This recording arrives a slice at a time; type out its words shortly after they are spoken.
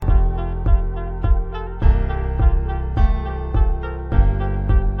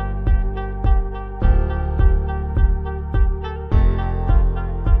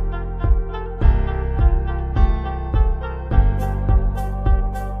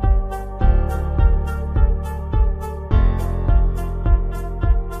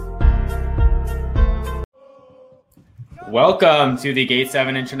Welcome to the Gate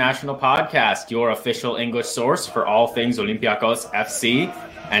 7 International Podcast, your official English source for all things Olympiacos FC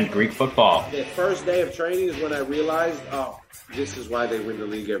and Greek football. The first day of training is when I realized, this is why they win the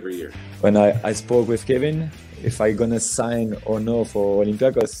league every year. When I spoke with Kevin, if I gonna sign or no for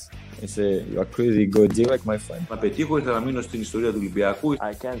Olympiacos, he said, you are crazy, go direct, my friend. Να πετύχω ήρθα να μείνω στην ιστορία του Ολυμπιακού.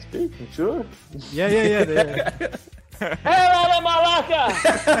 I can't speak, sure. Yeah. Έλα μαλάκα!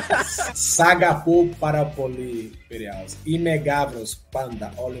 Σ' πάρα πολύ, Πειραιάς. Είμαι Γάβρος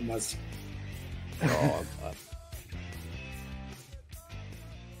πάντα, όλοι μαζί.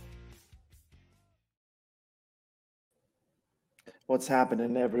 What's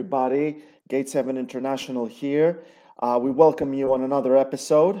happening, everybody? Gate 7 International here. We welcome you on another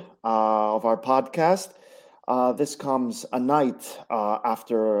episode of our podcast. This comes a night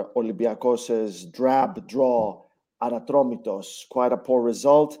after Olympiakos' drab draw at Atromitos. Quite a poor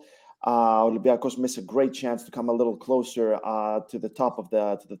result. Olympiakos missed a great chance to come a little closer to the top of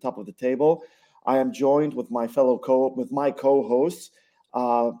the table. I am joined with my co-hosts.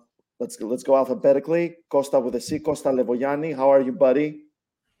 Let's go alphabetically. Costa with a C. Costa Levoyani. How are you, buddy?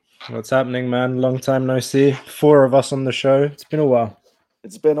 What's happening, man? Long time no see. 4 of us on the show. It's been a while.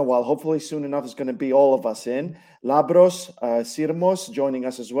 It's been a while. Hopefully soon enough it's going to be all of us in. Labros Sirmos joining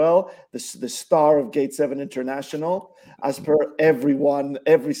us as well. The star of Gate 7 International. As per every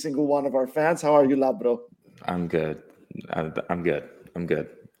single one of our fans. How are you, Labro? I'm good. I'm good.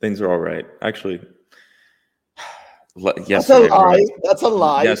 Things are all right. Actually, yesterday. That's a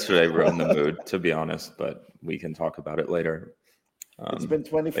lie. Yesterday ruined the mood, to be honest, but we can talk about it later. It's been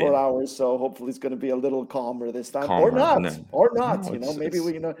 24 hours, so hopefully it's going to be a little calmer this time, Calmer, or not.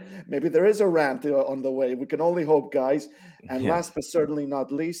 Maybe there is a rant on the way. We can only hope, guys. And last but certainly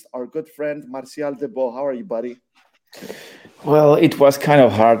not least, our good friend Martial Debo. How are you, buddy? Well, it was kind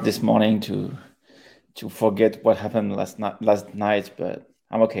of hard this morning to forget what happened last night, but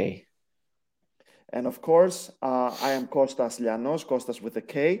I'm okay. And of course, I am Kostas Lianos, Kostas with a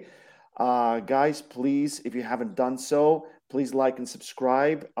K. Guys, please, if you haven't done so, please like and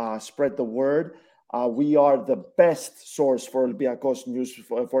subscribe. Spread the word. We are the best source for Olympiacos news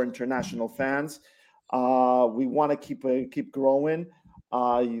for international fans. We want to keep growing.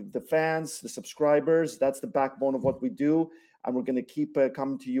 The fans, the subscribers, that's the backbone of what we do. And we're going to keep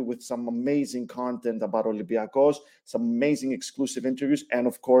coming to you with some amazing content about Olympiacos, some amazing exclusive interviews, and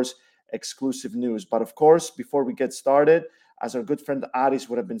of course, exclusive news. But of course, before we get started, as our good friend Aris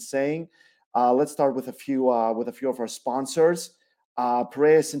would have been saying, let's start with a few of our sponsors.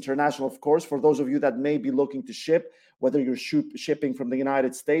 Piraeus International, of course, for those of you that may be looking to ship, whether you're shipping from the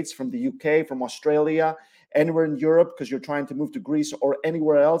United States, from the UK, from Australia, anywhere in Europe, because you're trying to move to Greece or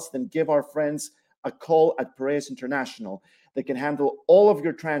anywhere else, then give our friends a call at Piraeus International. They can handle all of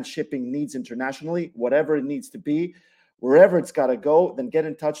your trans-shipping needs internationally, whatever it needs to be. Wherever it's got to go, then get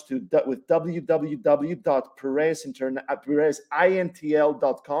in touch with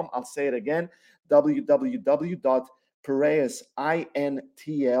www.piraeusintl.com. I'll say it again,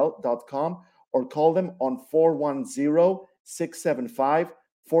 www.piraeusintl.com, or call them on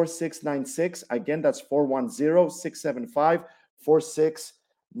 410-675-4696. Again, that's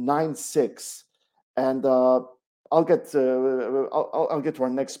 410-675-4696. And I'll get to our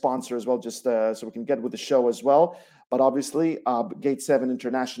next sponsor as well, just so we can get with the show as well. But obviously, Gate 7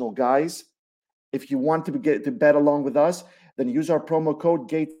 International guys, if you want to bet along with us, then use our promo code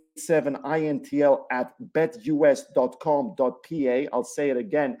GATE7INTL at betus.com.pa. I'll say it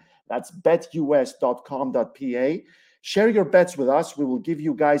again. That's betus.com.pa. Share your bets with us. We will give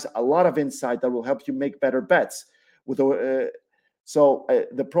you guys a lot of insight that will help you make better bets. So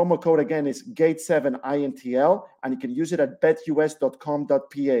the promo code again is GATE7INTL, and you can use it at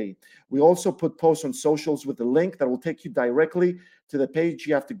betus.com.pa. We also put posts on socials with the link that will take you directly to the page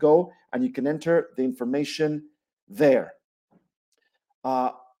you have to go, and you can enter the information there.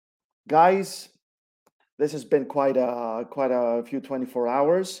 Guys, this has been quite a few 24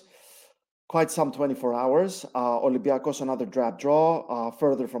 hours. Quite some 24 hours. Olympiacos another drab draw,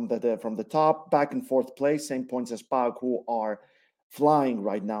 further from the top, back in fourth place, same points as PAOK, who are flying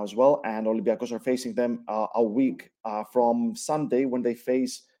right now as well, and Olympiacos are facing them a week from Sunday when they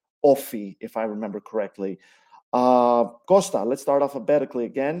face Ofi, if I remember correctly. Costa, let's start alphabetically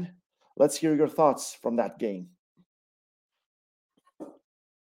again. Let's hear your thoughts from that game.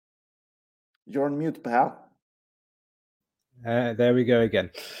 You're on mute, pal. There we go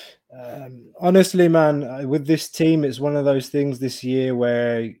again. Honestly, man, with this team, it's one of those things this year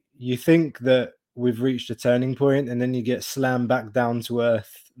where you think that we've reached a turning point and then you get slammed back down to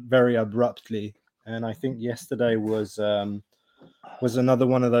earth very abruptly. And I think yesterday was another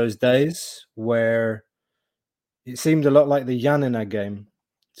one of those days where it seemed a lot like the Yanina game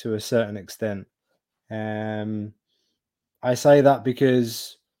to a certain extent. I say that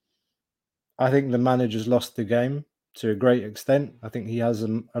because I think the manager's lost the game to a great extent. I think he has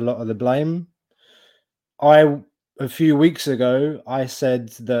a lot of the blame. A few weeks ago, I said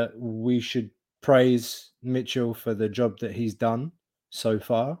that we should praise Mitchell for the job that he's done so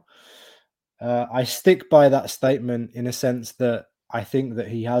far. I stick by that statement in a sense that I think that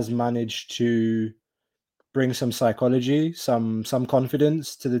he has managed to bring some psychology, some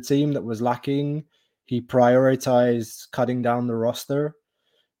confidence to the team that was lacking. He prioritized cutting down the roster,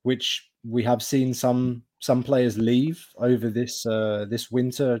 which we have seen some players leave over this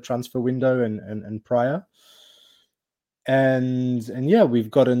winter transfer window and prior. And yeah,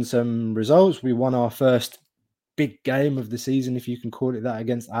 we've gotten some results. We won our first big game of the season, if you can call it that,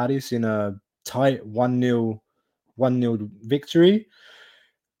 against Aris in a tight 1-0 victory.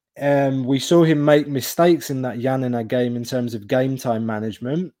 We saw him make mistakes in that Yanina game in terms of game time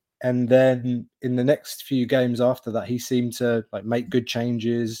management. And then in the next few games after that, he seemed to like make good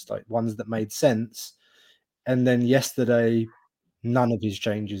changes, like ones that made sense. And then yesterday, none of his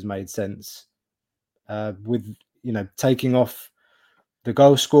changes made sense. With taking off the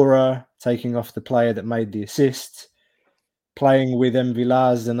goal scorer, taking off the player that made the assist, playing with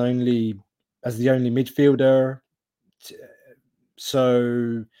Villas as the only midfielder.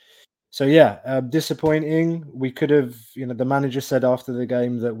 So yeah, disappointing. We could have, the manager said after the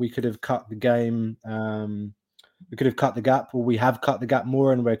game that we could have cut the game. We could have cut the gap, or we have cut the gap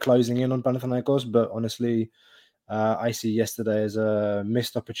more, and we're closing in on Panathinaikos. But honestly, I see yesterday as a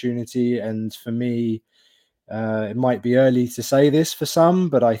missed opportunity. And for me, it might be early to say this for some,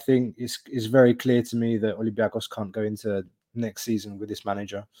 but I think it's very clear to me that Olympiacos can't go into next season with this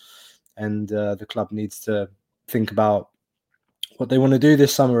manager, and the club needs to think about what they want to do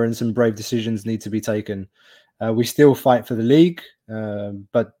this summer, and some brave decisions need to be taken. We still fight for the league,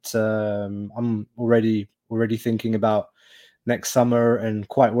 but I'm already thinking about next summer and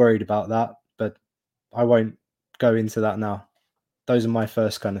quite worried about that, but I won't go into that now. Those are my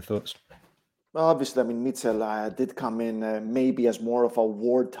first kind of thoughts. Obviously, I mean, Mitchell did come in maybe as more of a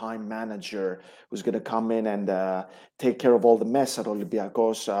wartime manager who's going to come in and take care of all the mess at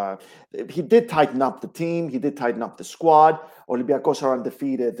Olympiacos. He did tighten up the team. He did tighten up the squad. Olympiacos are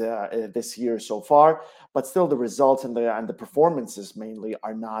undefeated this year so far, but still the results and the performances mainly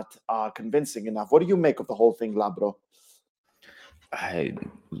are not convincing enough. What do you make of the whole thing, Labro?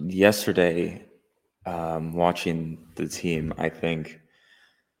 Yesterday, watching the team, I think...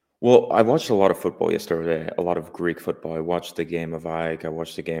 Well, I watched a lot of football yesterday, a lot of Greek football. I watched the game of AEK, I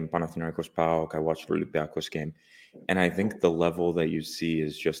watched the game Panathinaikos PAOK, I watched the Olympiacos game. And I think the level that you see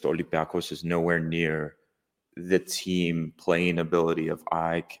is just Olympiacos is nowhere near the team playing ability of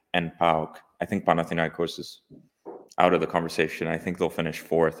AEK and PAOK. I think Panathinaikos is out of the conversation. I think they'll finish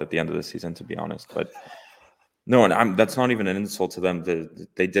fourth at the end of the season, to be honest. But no, and that's not even an insult to them.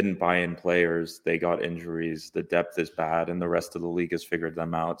 They didn't buy in players. They got injuries. The depth is bad, and the rest of the league has figured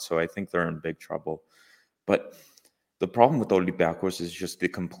them out. So I think they're in big trouble. But the problem with Olympiacos is just the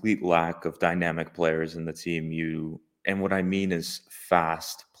complete lack of dynamic players in the team. And what I mean is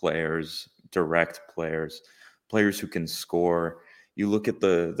fast players, direct players, players who can score. You look at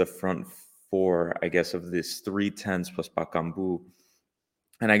the front four, I guess, of this 3-10s plus Bakambu.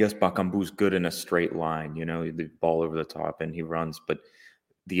 And I guess Bakambu's good in a straight line, the ball over the top and he runs, but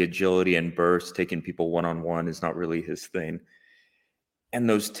the agility and burst, taking people one-on-one is not really his thing. And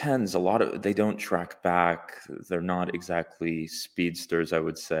those 10s, they don't track back. They're not exactly speedsters, I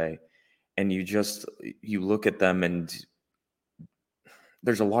would say. And you look at them and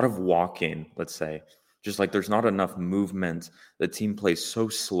there's a lot of walking, let's say. Just like there's not enough movement. The team plays so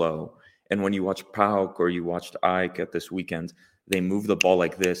slow. And when you watch PAOK or you watched AEK at this weekend, they move the ball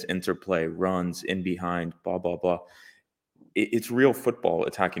like this, interplay, runs, in behind, blah, blah, blah. It's real football,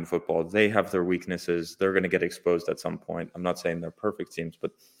 attacking football. They have their weaknesses. They're going to get exposed at some point. I'm not saying they're perfect teams,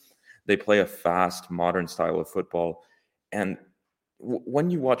 but they play a fast, modern style of football. And when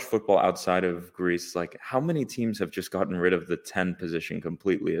you watch football outside of Greece, like how many teams have just gotten rid of the 10 position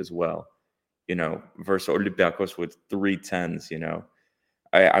completely as well? Versus Olympiacos with 3 10s,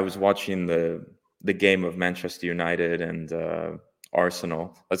 I was watching the game of Manchester United and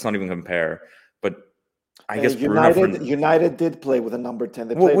Arsenal. Let's not even compare. But I guess United did play with a number 10.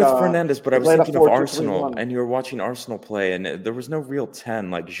 They played with Fernandes, but I was thinking of Arsenal, 4-2-3-1. and you're watching Arsenal play, and there was no real 10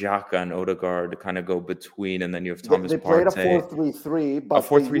 like Xhaka and Odegaard to kind of go between, and then you have Thomas Partey. They played a 4-3-3, but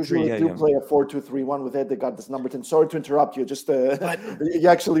they usually do play a 4-2-3-1 with Odegaard as number 10. Sorry to interrupt you. Just you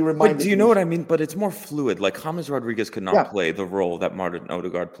actually reminded me. But do you know what I mean? But it's more fluid. Like James Rodriguez could not play the role that Martin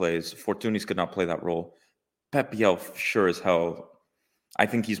Odegaard plays. Fortounis could not play that role. Pep Biel, sure as hell. I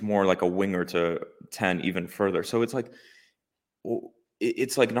think he's more like a winger to 10 even further. So it's like,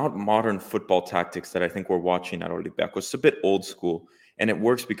 it's like not modern football tactics that I think we're watching at Olympiacos. It's a bit old school, and it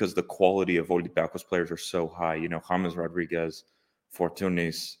works because the quality of Olympiacos players are so high. You know, James Rodriguez,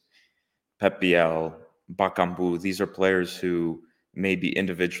 Fortunis, Pep Biel, Bakambu. These are players who maybe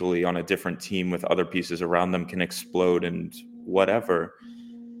individually on a different team with other pieces around them can explode and whatever.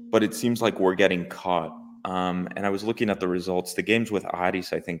 But it seems like we're getting caught. And I was looking at the results. The games with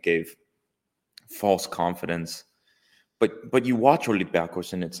Aris, I think, gave false confidence. But you watch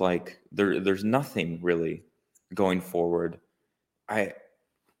Olympiacos and it's like there's nothing really going forward. And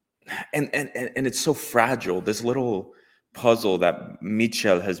it's so fragile. This little puzzle that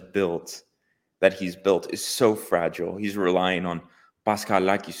Michel has built, is so fragile. He's relying on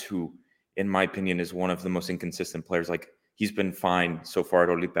Paschalakis, who, in my opinion, is one of the most inconsistent players. Like, he's been fine so far at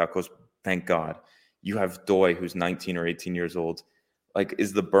Olympiacos, thank God. You have Doi, who's 19 or 18 years old. Like,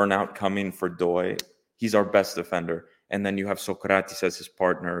 is the burnout coming for Doi? He's our best defender. And then you have Socrates as his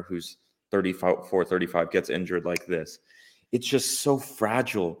partner, who's 34, 35, gets injured like this. It's just so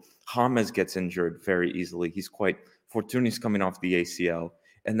fragile. James gets injured very easily. Fortuni's coming off the ACL.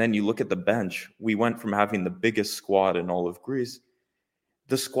 And then you look at the bench. We went from having the biggest squad in all of Greece.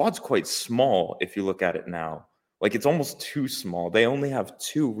 The squad's quite small if you look at it now. Like, it's almost too small. They only have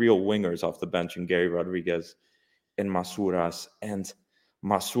 2 real wingers off the bench in Gary Rodriguez and Masouras. And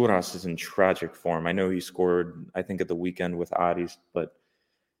Masouras is in tragic form. I know he scored, I think, at the weekend with Aris, but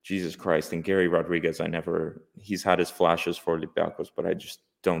Jesus Christ. And Gary Rodriguez, he's had his flashes for Olympiacos, but I just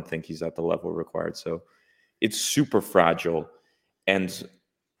don't think he's at the level required. So it's super fragile. And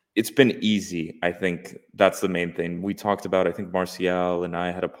it's been easy. I think that's the main thing. We talked about, I think Martial and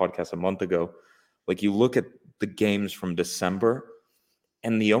I had a podcast a month ago. Like, you look at the games from December,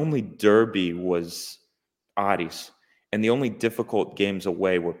 and the only derby was Aris. And the only difficult games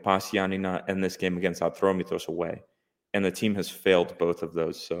away were Pas Yanina and this game against Atromitos away. And the team has failed both of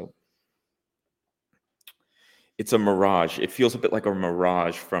those. So it's a mirage. It feels a bit like a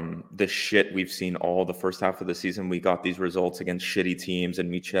mirage from the shit we've seen all the first half of the season. We got these results against shitty teams, and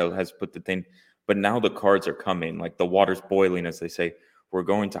Michel has put the thing. But now the cards are coming. Like, the water's boiling, as they say. We're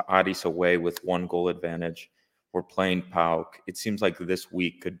going to Aris away with 1 goal advantage. We're playing PAOK. It seems like this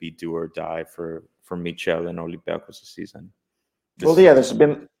week could be do or die for Michel and Olympiacos this season. There's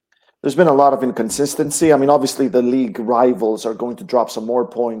been a lot of inconsistency. I mean, obviously the league rivals are going to drop some more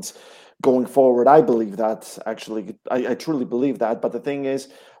points going forward. I believe that, actually. I truly believe that. But the thing is,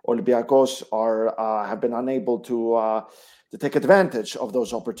 Olympiacos have been unable to take advantage of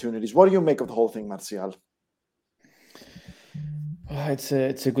those opportunities. What do you make of the whole thing, Martial? It's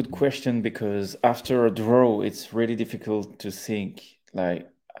a good question, because after a draw, it's really difficult to think. Like,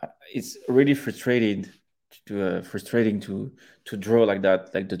 it's really frustrating to draw like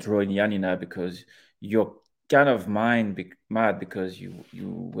that, like the draw in Yanina, because you're kind of mad because you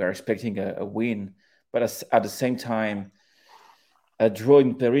were expecting a win, but at the same time, a draw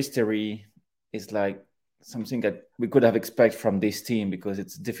in Peristeri is like something that we could have expected from this team, because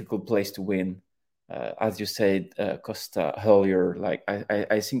it's a difficult place to win. As you said, Costa earlier, like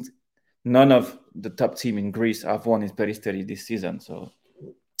I think none of the top team in Greece have won in Peristeri this season, so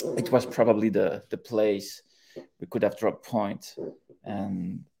it was probably the place we could have dropped points.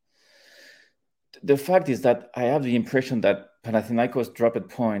 And the fact is that I have the impression that Panathinaikos dropped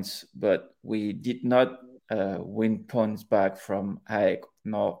points, but we did not win points back from AEK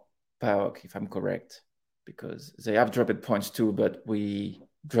nor PAOK, if I'm correct, because they have dropped points too, but we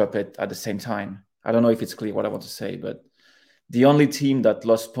drop it at the same time. I don't know if it's clear what I want to say, but the only team that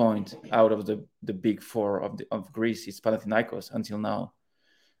lost points out of the big 4 of Greece is Panathinaikos until now,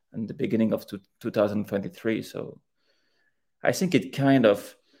 in the beginning of 2023. So I think it kind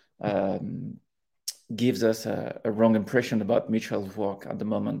of gives us a wrong impression about Michel's work at the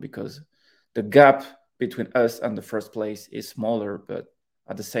moment, because the gap between us and the first place is smaller, but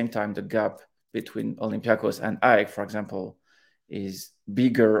at the same time, the gap between Olympiacos and AEK, for example, is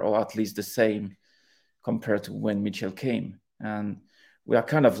bigger, or at least the same, compared to when Michel came. And we are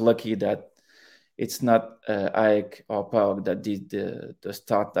kind of lucky that it's not AEK or PAOK that did the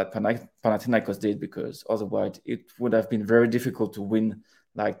start that Panathinaikos did, because otherwise it would have been very difficult to win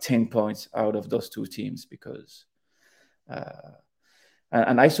like 10 points out of those 2 teams. Because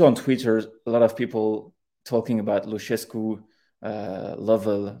and I saw on Twitter a lot of people talking about Lucescu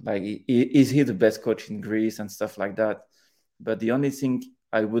level, like, is he the best coach in Greece and stuff like that. But the only thing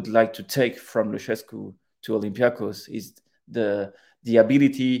I would like to take from Lucescu to Olympiacos is the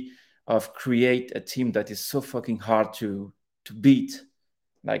ability of create a team that is so fucking hard to beat,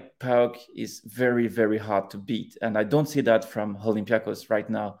 like PAOK is very, very hard to beat. And I don't see that from Olympiacos right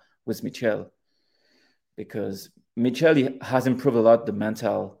now with Michel, because Michel has improved a lot the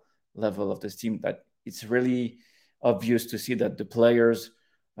mental level of this team. That it's really obvious to see that the players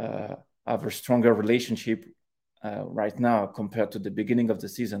have a stronger relationship right now compared to the beginning of the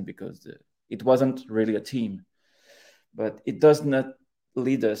season, because it wasn't really a team. But it does not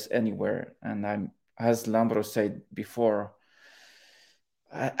lead us anywhere. And as Lambro said before,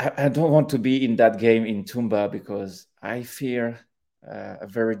 I don't want to be in that game in Tumba, because I fear a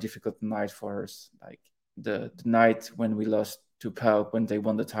very difficult night for us. Like the night when we lost to PAOK when they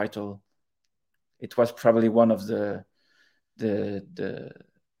won the title, it was probably one of the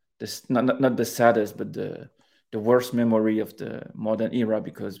not the saddest, but the worst memory of the modern era,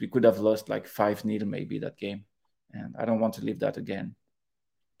 because we could have lost like 5-0 maybe that game, and I don't want to live that again.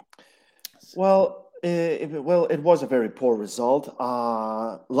 Well, it was a very poor result.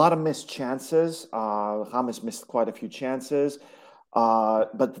 A lot of missed chances. James missed quite a few chances,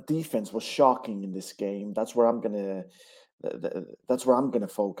 but the defense was shocking in this game. That's where I'm gonna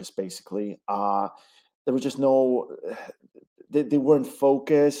focus. Basically, there was just no. They weren't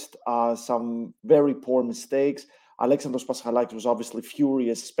focused. Some very poor mistakes. Alexandros Paschalakis was obviously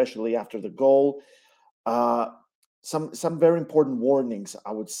furious, especially after the goal. Some very important warnings,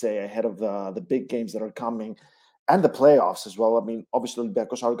 I would say, ahead of the big games that are coming, and the playoffs as well. I mean, obviously,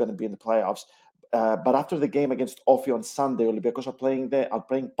 Olympiacos are going to be in the playoffs, but after the game against Ofi on Sunday, Olympiacos are playing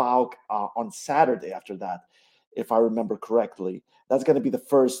PAOK on Saturday. After that, if I remember correctly, that's going to be the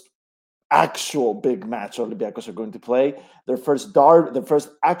first actual big match Olympiacos are going to play. Their first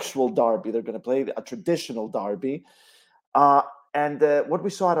actual derby. They're going to play a traditional derby. And what we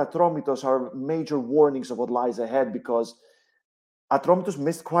saw at Atromitos are major warnings of what lies ahead, because Atromitos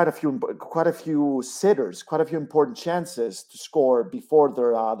missed quite a few sitters, quite a few important chances to score before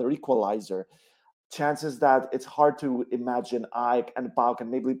their equalizer. Chances that it's hard to imagine AEK and PAOK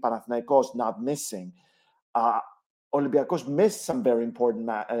and maybe Panathinaikos not missing. Olympiacos missed some very important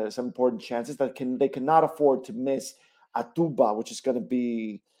chances that they cannot afford to miss at Touba, which is going to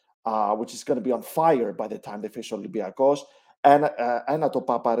be on fire by the time they face Olympiacos. And at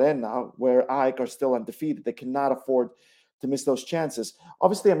Opapa Arena, where AEK are still undefeated, they cannot afford to miss those chances.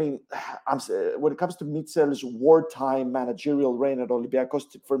 Obviously, I mean, when it comes to Mitchell's wartime managerial reign at Olympiacos,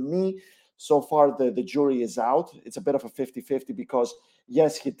 for me, so far the jury is out. It's a bit of a 50-50, because,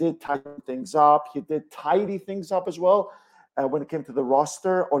 yes, he did tighten things up. He did tidy things up as well. When it came to the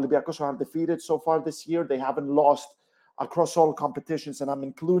roster, Olympiacos are undefeated so far this year. They haven't lost across all competitions, and I'm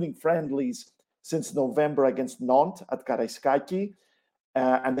including friendlies, since November against Nantes at Karaiskaki,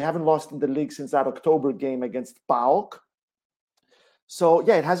 and they haven't lost in the league since that October game against PAOK. So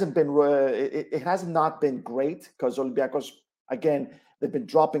yeah, it has not been great, because Olympiacos, again, they've been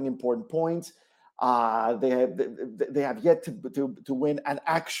dropping important points. They have yet to win an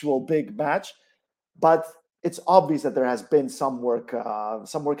actual big match, but it's obvious that there has been some work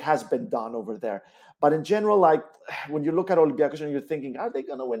has been done over there. But in general, like when you look at Olympiacos and you're thinking, are they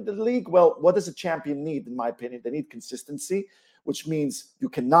going to win the league? Well, what does a champion need? In my opinion, they need consistency, which means you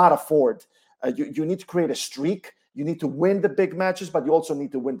cannot afford. You need to create a streak. You need to win the big matches, but you also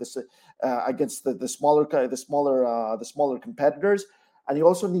need to win this against the smaller competitors. And you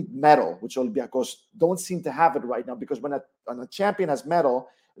also need medal, which Olympiacos don't seem to have it right now, because when a champion has medal,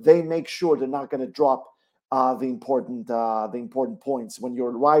 they make sure they're not going to drop the important points. When your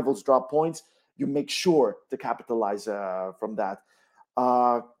rivals drop points, you make sure to capitalize from that.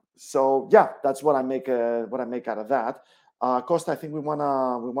 So yeah, that's what I make out of that. Costa, I think we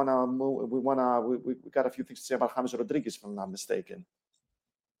got a few things to say about James Rodriguez, if I'm not mistaken.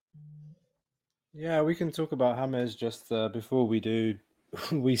 Yeah, we can talk about James just before we do.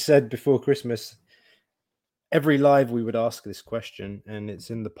 We said before Christmas, every live we would ask this question, and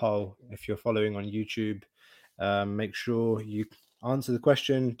it's in the poll. If you're following on YouTube, make sure you answer the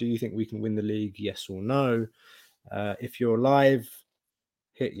question. Do you think we can win the league? Yes or no. If you're live,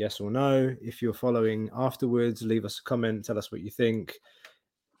 hit yes or no. If you're following afterwards, leave us a comment. Tell us what you think.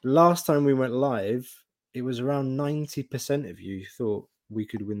 Last time we went live, it was around 90% of you thought we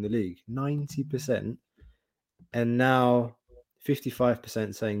could win the league. 90%. And now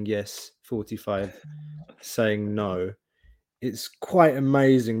 55% saying yes, 45% saying no. It's quite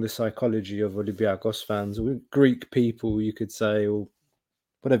amazing, the psychology of Olympiacos fans, or Greek people, you could say, or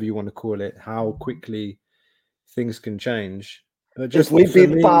whatever you want to call it, how quickly things can change. Just if we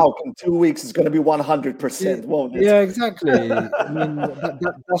beat PAOK in 2 weeks, it's going to be 100%, won't it? Yeah, exactly. I mean,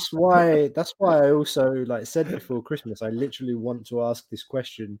 that's why I also said before Christmas, I literally want to ask this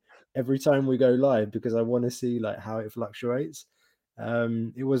question every time we go live, because I want to see how it fluctuates.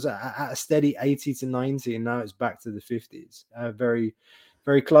 It was at a steady 80 to 90, and now it's back to the 50s. Very,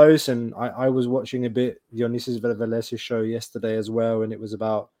 very close. And I was watching a bit Dionysis Velveles' show yesterday as well, and it was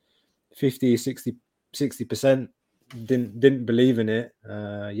about 50, 60%. Didn't believe in it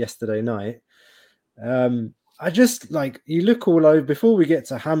yesterday night. I just like, you look all over before we get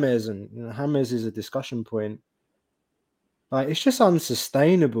to James, and James is a discussion point. Like, it's just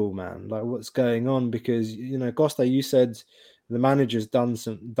unsustainable, man. Like, what's going on? Because Costa, you said the manager's done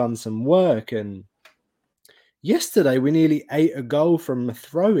some work, and yesterday we nearly ate a goal from a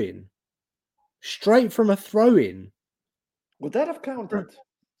throw-in, straight from a throw-in. Would that have counted?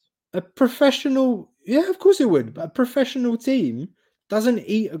 A professional, yeah, of course it would. But a professional team doesn't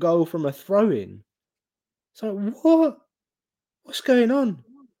eat a goal from a throw-in. So what's going on?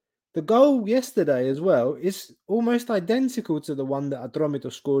 The goal yesterday as well is almost identical to the one that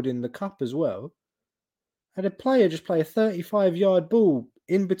Atromitos scored in the cup as well. Had a player just play a 35-yard ball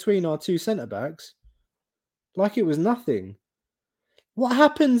in between our two centre-backs like it was nothing. What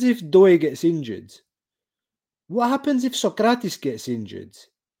happens if Doi gets injured? What happens if Socrates gets injured?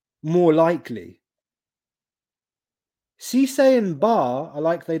 More likely. Cisse and Bar are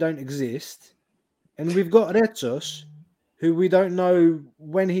like they don't exist. And we've got Retsos, who we don't know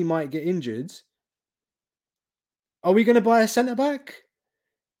when he might get injured. Are we going to buy a centre-back?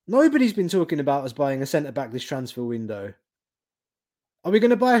 Nobody's been talking about us buying a centre-back this transfer window. Are we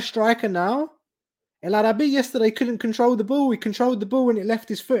going to buy a striker now? El Arabi yesterday couldn't control the ball. He controlled the ball when it left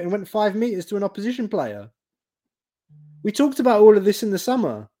his foot and went 5 meters to an opposition player. We talked about all of this in the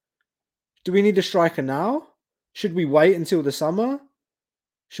summer. Do we need a striker now? Should we wait until the summer?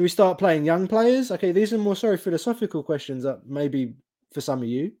 Should we start playing young players? Okay, these are more philosophical questions that maybe for some of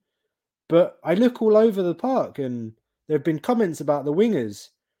you. But I look all over the park and there have been comments about the wingers.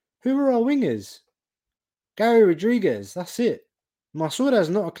 Who are our wingers? Gary Rodriguez, that's it. Masura is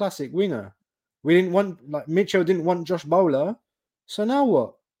not a classic winger. We didn't want, Mitchell didn't want Josh Bowler. So now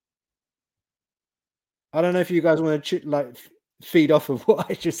what? I don't know if you guys want to feed off of what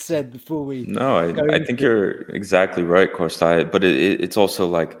I just said before we. No, I think you're exactly right, Costa. But it's also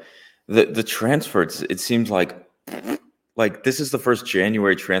like the transfer. It seems like this is the first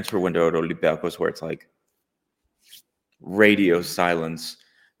January transfer window at Olympiacos where it's like radio silence.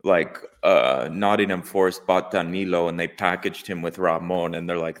 Like Nottingham Forest bought Danilo and they packaged him with Ramon, and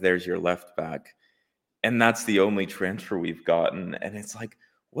they're like, "There's your left back," and that's the only transfer we've gotten. And it's like,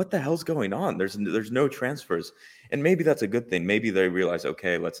 what the hell's going on? There's no transfers. And maybe that's a good thing. Maybe they realize,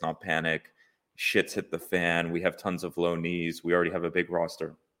 okay, let's not panic. Shit's hit the fan. We have tons of low knees. We already have a big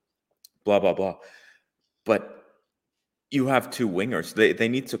roster. Blah, blah, blah. But you have two wingers. They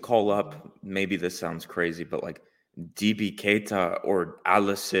need to call up, maybe this sounds crazy, but like DB Keita or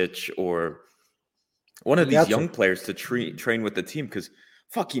Alisic or one of these young players to train with the team, because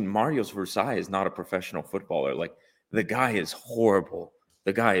fucking Marius Versailles is not a professional footballer. Like, the guy is horrible.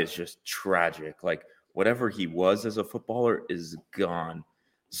 The guy is just tragic. Like, whatever he was as a footballer is gone.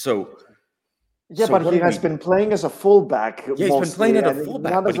 So but he has been playing as a fullback. Yeah, he's been playing at a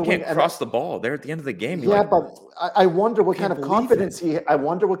fullback, but he can't cross the ball. There at the end of the game. But I wonder what kind of confidence I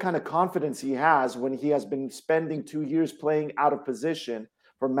wonder what kind of confidence he has when he has been spending 2 years playing out of position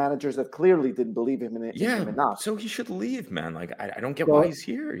for managers that clearly didn't believe him in him enough. So he should leave, man. Like, I don't get why he's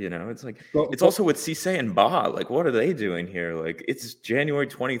here. It's like it's also with Cisse and Ba. Like, what are they doing here? Like, it's January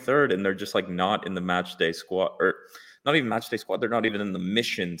 23rd, and they're just like not in the match day squad, or not even match day squad. They're not even in the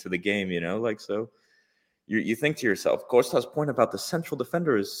mission to the game. Like, so you think to yourself, Costa's point about the central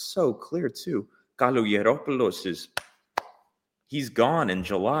defender is so clear too. Kalogeropoulos he's gone in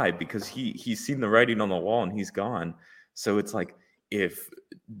July because he's seen the writing on the wall and he's gone. So it's like, if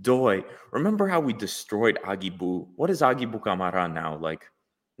Doi, remember how we destroyed Agibu? What is Agibu Camara now? Like,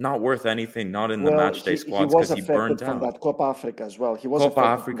 not worth anything, not in the match day squads because he burned out. From that Copa Africa as well. He was Copa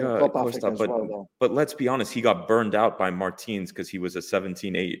Africa, but let's be honest, he got burned out by Martins because he was a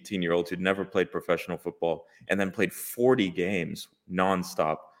 17, 18-year-old who'd never played professional football and then played 40 games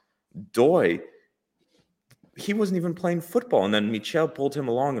nonstop. Doi, he wasn't even playing football. And then Michel pulled him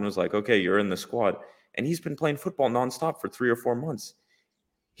along and was like, okay, you're in the squad. And he's been playing football nonstop for 3 or 4 months.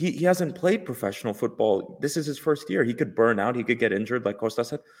 He hasn't played professional football. This is his first year. He could burn out. He could get injured, like Costa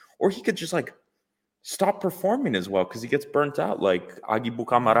said. Or he could just, like, stop performing as well because he gets burnt out. Like Agibu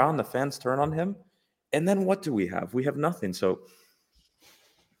Camara, and the fans turn on him. And then what do we have? We have nothing. So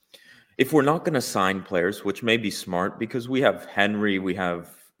if we're not going to sign players, which may be smart because we have Henry, we have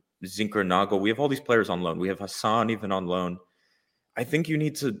Zinchenko, we have all these players on loan. We have Hassan even on loan. I think you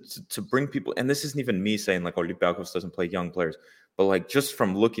need to bring people, and this isn't even me saying like Olympiacos doesn't play young players, but like just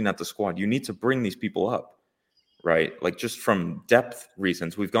from looking at the squad, you need to bring these people up. right? Like just from depth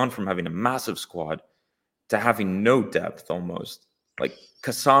reasons, we've gone from having a massive squad to having no depth almost. Like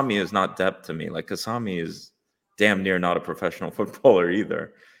Kasami is not depth to me. Like Kasami is damn near not a professional footballer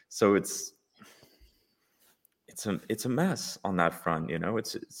either. So it's a mess on that front, you know.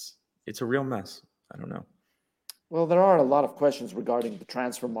 It's a real mess. I don't know. Well, there are a lot of questions regarding the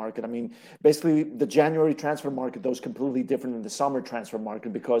transfer market. I mean, basically, the January transfer market, though, is completely different than the summer transfer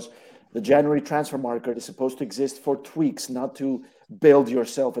market because the January transfer market is supposed to exist for tweaks, not to build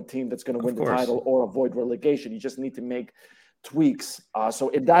yourself a team that's going to win the title or avoid relegation. You just need to make tweaks. So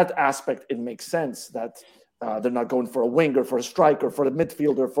in that aspect, it makes sense that they're not going for a winger, for a striker, for a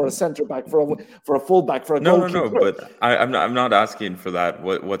midfielder, for a center back, for a fullback, for a goalkeeper. No. But I'm not asking for that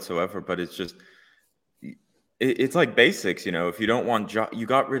whatsoever. But it's just. It's like basics, you know. If you don't want, you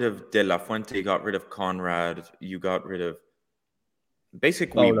got rid of De La Fuente, you got rid of Conrad, you got rid of.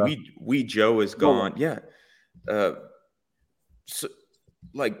 Basically, we Joe is gone. Yeah. So,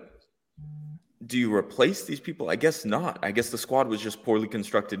 like, do you replace these people? I guess not. I guess the squad was just poorly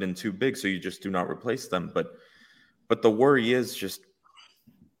constructed and too big, so you just do not replace them. But the worry is just,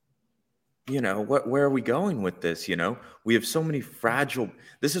 you know, where are we going with this? You know, we have so many fragile.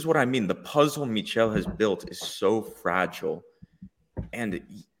 This is what I mean. The puzzle Michel has built is so fragile, and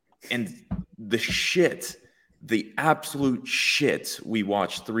the absolute shit we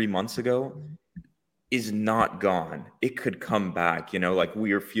watched 3 months ago is not gone. It could come back. You know, like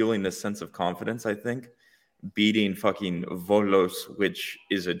we are feeling this sense of confidence. I think beating fucking Volos, which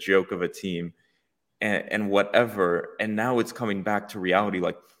is a joke of a team, and whatever. And now it's coming back to reality.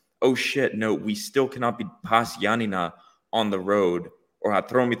 Like, oh shit, no, we still cannot beat Pas Yanina on the road or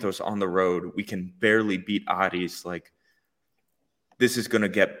Atromitos on the road. We can barely beat Aris. Like, this is going to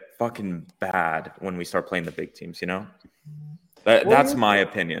get fucking bad when we start playing the big teams, you know? That's my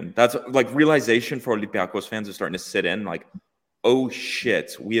opinion. That's like realization for Olympiacos fans is starting to sit in. Like, oh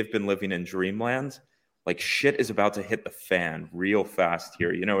shit, we have been living in dreamland. Like, shit is about to hit the fan real fast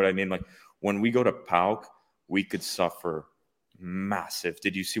here. You know what I mean? Like, when we go to PAOK, we could suffer massive.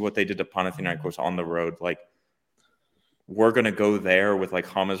 Did you see what they did to Panathinaikos on the road? Like, we're gonna go there with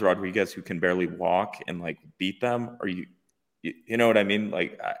like James Rodriguez, who can barely walk, and like beat them. Or you know what I mean?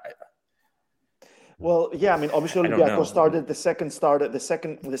 Like, well, yeah. I mean, obviously, Olympiacos started the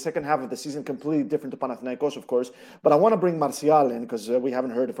second half of the season completely different to Panathinaikos, of course. But I want to bring Martial in because we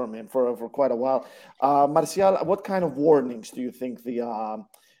haven't heard from him for quite a while. Martial, what kind of warnings do you think the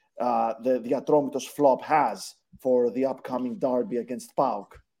Atromitos flop has for the upcoming derby against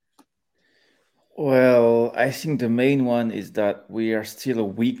PAOK? Well, I think the main one is that we are still a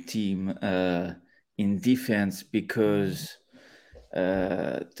weak team in defense because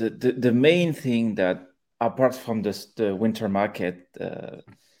the main thing that, apart from the winter market,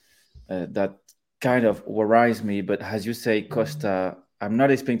 that kind of worries me, but as you say, Costa, I'm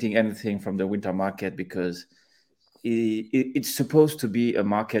not expecting anything from the winter market because it's supposed to be a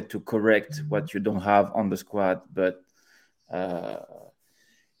market to correct what you don't have on the squad, but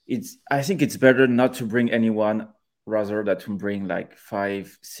I think it's better not to bring anyone, rather than to bring like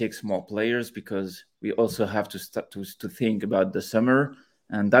 5-6 more players, because we also have to start to think about the summer,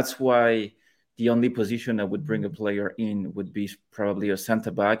 and that's why the only position I would bring a player in would be probably a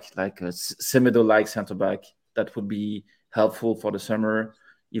center back, like a Semedo-like center back that would be helpful for the summer,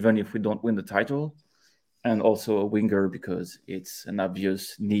 even if we don't win the title. And also a winger because it's an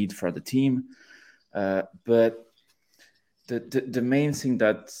obvious need for the team. But the main thing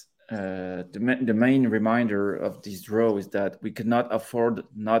that the main reminder of this draw is that we cannot afford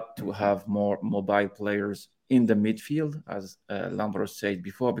not to have more mobile players in the midfield, as Lambros said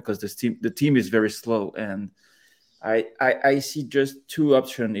before, because the team is very slow. And I see just two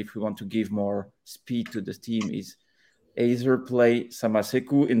options if we want to give more speed to the team: is either play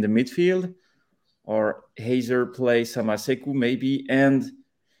Samaseku in the midfield, or Hazer play Samaseku maybe, and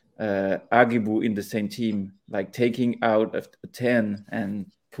Agibu in the same team, like taking out a 10 and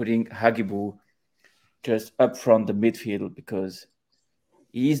putting Hagibu just up front the midfield, because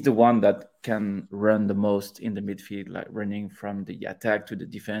he's the one that can run the most in the midfield, like running from the attack to the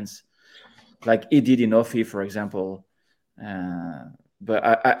defense, like he did in Ofi, for example. But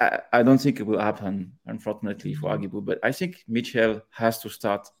I don't think it will happen, unfortunately, for Agibu. But I think Michel has to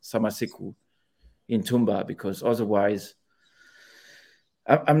start Samaseku in Tumba, because otherwise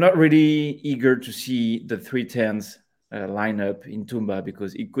I'm not really eager to see the 310s lineup in Tumba,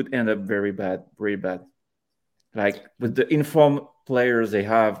 because it could end up very bad. Like with the informed players they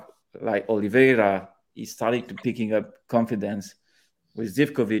have, like Oliveira, he's starting to picking up confidence. With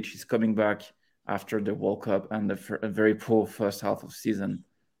Zivkovic, he's coming back after the World Cup and a very poor first half of season.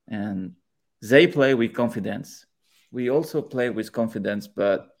 And they play with confidence. we also play with confidence,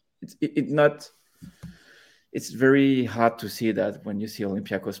 but it's very hard to see that when you see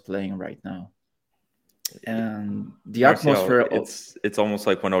Olympiacos playing right now. And the Martial, atmosphere, it's almost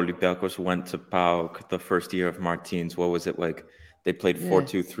like when Olympiacos went to PAOK the first year of Martins. What was it like? They played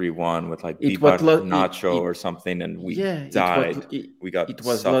 4-2-3-1 with like Bibar Nacho or something, and we died. It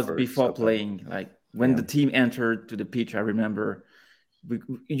was lost before playing. Like when the team entered to the pitch, I remember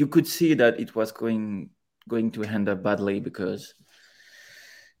you could see that it was going to end up badly, because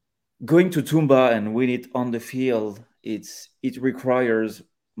going to Tumba and win it on the field, it requires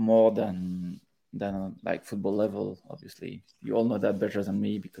more than like football level. Obviously, you all know that better than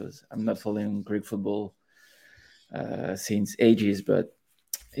me because I'm not following Greek football since ages, but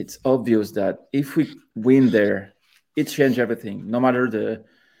it's obvious that if we win there, it changes everything. No matter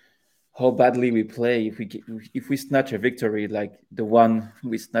how badly we play, if we snatch a victory like the one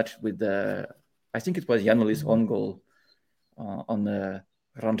we snatched with I think it was Yanulis' own goal on the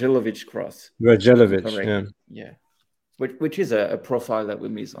Rangelovic cross. Rangelovic, yeah. Which is a profile that we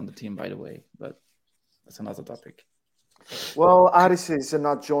miss on the team, by the way, but that's another topic. Well, Aris is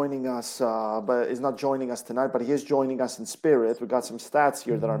not joining us, tonight, but he is joining us in spirit. We got some stats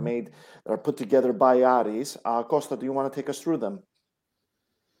here that are put together by Aris. Costa, do you want to take us through them?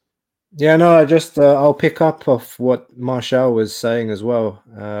 Yeah, no, I'll pick up off what Martial was saying as well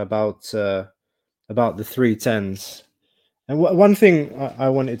about the 310s. And one thing I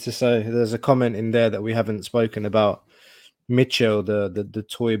wanted to say, there's a comment in there that we haven't spoken about. Mitchell, the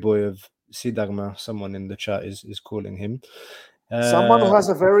toy boy of Sidagma, someone in the chat is calling him. Someone who has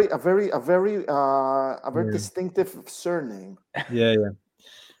a very distinctive surname. Yeah.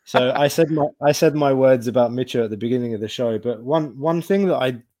 So I said my words about Mitchell at the beginning of the show, but one thing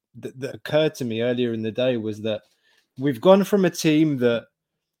that occurred to me earlier in the day was that we've gone from a team that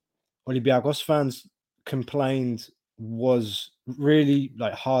Olympiacos fans complained was really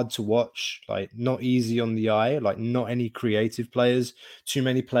like hard to watch, like not easy on the eye, like not any creative players, too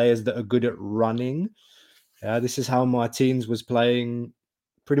many players that are good at running. This is how Martins was playing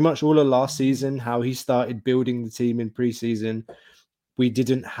pretty much all of last season, how he started building the team in preseason. We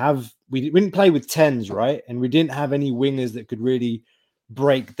didn't play with 10s, right? And we didn't have any wingers that could really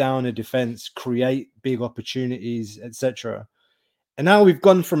break down a defense, create big opportunities, etc. And now we've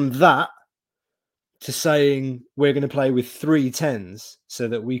gone from that to saying we're going to play with 3 10s so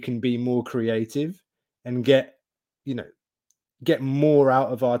that we can be more creative and get more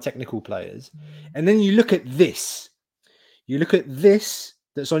out of our technical players. And then you look at this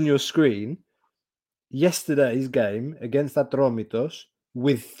that's on your screen, yesterday's game against Atromitos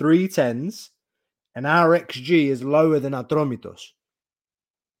with 3 10s, and our XG is lower than Atromitos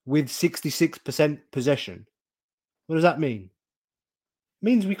with 66% possession. What does that mean?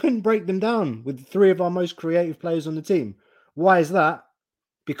 Means we couldn't break them down with 3 of our most creative players on the team. Why is that?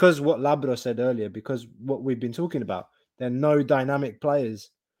 Because what Labro said earlier, because what we've been talking about, there are no dynamic players.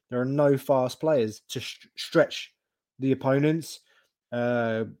 There are no fast players to stretch the opponents.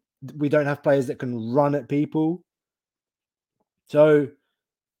 We don't have players that can run at people. So,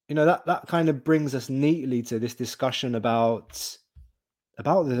 that kind of brings us neatly to this discussion about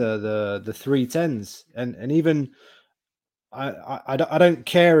the 3 10s. And even I don't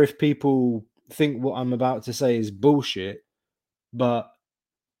care if people think what I'm about to say is bullshit, but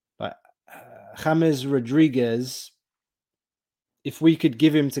like James Rodriguez, if we could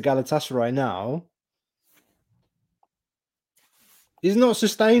give him to Galatasaray now, is not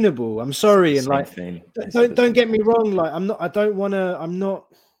sustainable. I'm sorry, and like don't get me wrong. Like I don't want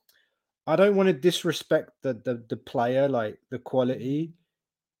to disrespect the player, like the quality,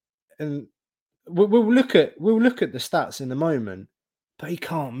 and we'll look at the stats in a moment, but he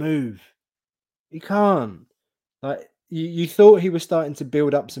can't move. He can't. Like you thought he was starting to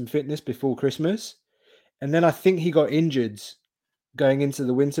build up some fitness before Christmas, and then I think he got injured going into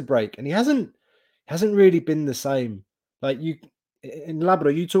the winter break, and he hasn't really been the same. Like in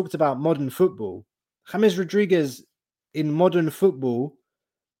Labro, you talked about modern football. James Rodriguez in modern football,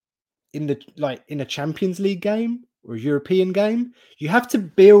 in a Champions League game or a European game, you have to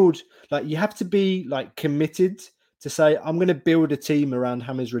build, like you have to be like committed to say, I'm going to build a team around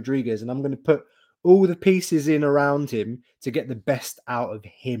James Rodriguez and I'm going to put all the pieces in around him to get the best out of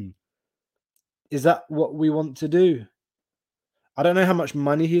him. Is that what we want to do? I don't know how much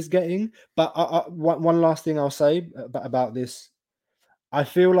money he's getting, but one last thing I'll say about this. I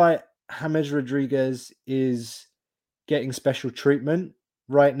feel like James Rodriguez is getting special treatment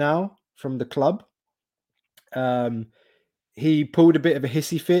right now from the club. He pulled a bit of a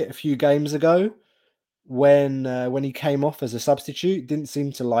hissy fit a few games ago when he came off as a substitute. Didn't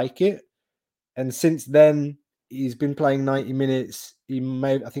seem to like it, and since then He's been playing 90 minutes.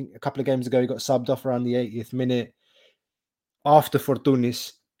 I think a couple of games ago, he got subbed off around the 80th minute after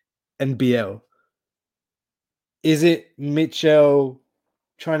Fortunis and Biel. Is it Mitchell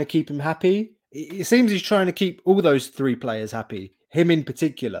trying to keep him happy? It seems he's trying to keep all those three players happy, him in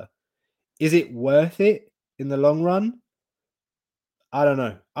particular. Is it worth it in the long run? I don't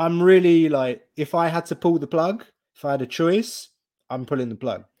know. I'm really like, if I had to pull the plug, if I had a choice, I'm pulling the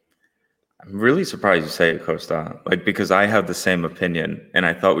plug. I'm really surprised you say it, Costa, because I have the same opinion, and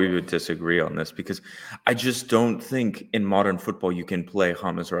I thought we would disagree on this, because I just don't think in modern football you can play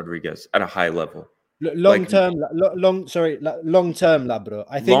James Rodriguez at a high level. Long term, Labro.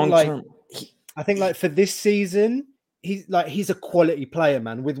 I think like for this season, he's a quality player,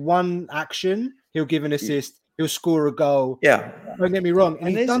 man. With one action, he'll give an assist. He'll score a goal. Yeah, don't get me wrong.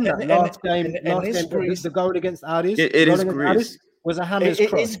 And he's done that last game. The goal against Aris. It is Greece. Was a James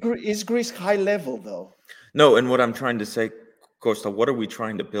cross. Is Greece high level though? No, and what I'm trying to say, Costa, what are we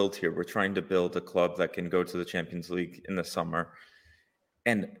trying to build here? We're trying to build a club that can go to the Champions League in the summer,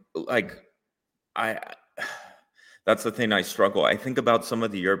 and that's the thing I struggle. I think about some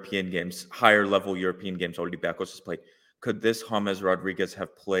of the European games, higher level European games Olympiacos has played. Could this James Rodriguez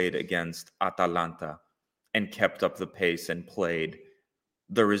have played against Atalanta and kept up the pace and played?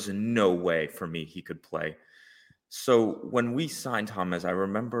 There is no way for me he could play. So when we signed James, I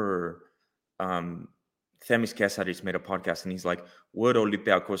remember Themis Kesaris made a podcast and he's like, would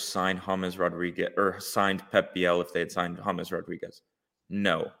Olympiacos sign James Rodriguez or signed Pep Biel if they had signed James Rodriguez?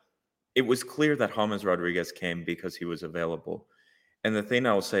 No. It was clear that James Rodriguez came because he was available. And the thing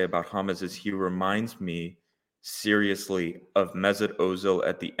I will say about James is he reminds me seriously of Mesut Ozil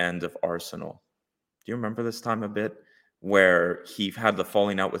at the end of Arsenal. Do you remember this time a bit? Where he had the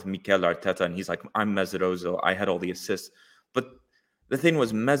falling out with Mikel Arteta, and he's like, I'm Mesut Ozil. I had all the assists. But the thing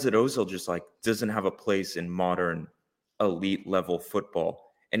was, Mesut Ozil just doesn't have a place in modern elite level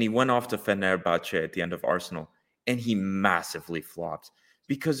football. And he went off to Fenerbahce at the end of Arsenal, and he massively flopped.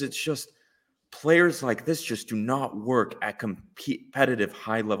 Because it's just, players like this just do not work at competitive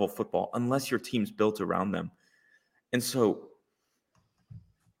high level football unless your team's built around them. And so,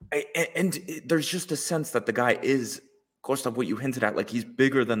 there's just a sense that the guy is, Costa, what you hinted at, he's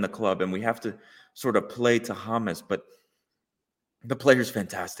bigger than the club, and we have to sort of play to James, but the player's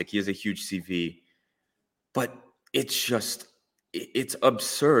fantastic. He has a huge CV, but it's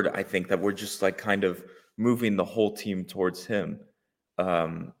absurd, I think, that we're just kind of moving the whole team towards him.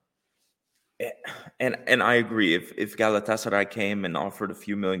 And I agree. If Galatasaray came and offered a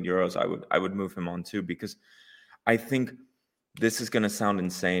few million euros, I would move him on too, because I think this is going to sound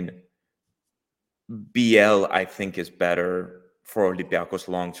insane. Biel, I think, is better for Olympiacos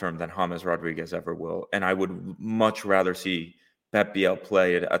long-term than James Rodriguez ever will. And I would much rather see Pep Biel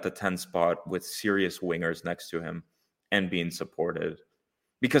play at the 10 spot with serious wingers next to him and being supported.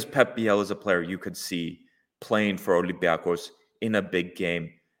 Because Pep Biel is a player you could see playing for Olympiacos in a big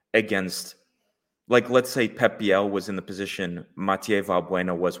game against, let's say Pep Biel was in the position Mathieu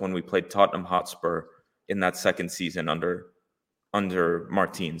Valbuena was when we played Tottenham Hotspur in that second season under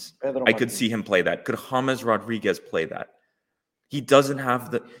Martins. I could see him play that. Could James Rodriguez play that? He doesn't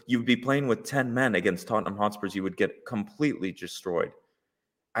have you'd be playing with 10 men against Tottenham Hotspurs. You would get completely destroyed.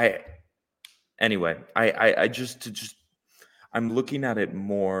 I'm looking at it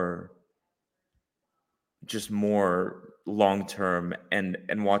more long-term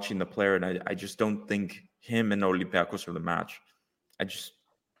and watching the player. And I just don't think him and Olympiacos are the match.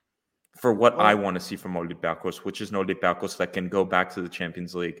 For what I want to see from Olympiacos, which is an Olympiacos that can go back to the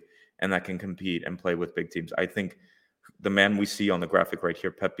Champions League and that can compete and play with big teams. I think the man we see on the graphic right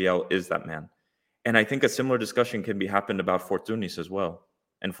here, Pep Biel, is that man. And I think a similar discussion can be happened about Fortunis as well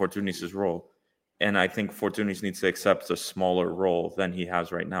and Fortunis' role. And I think Fortunis needs to accept a smaller role than he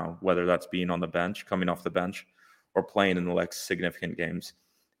has right now, whether that's being on the bench, coming off the bench, or playing in the next significant games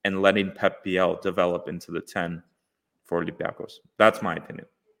and letting Pep Biel develop into the 10 for Olympiacos. That's my opinion.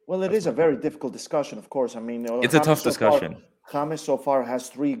 Well, it is a very difficult discussion, of course. I mean, it's a tough discussion. James so far has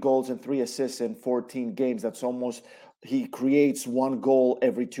 3 goals and 3 assists in 14 games. That's almost, he creates 1 goal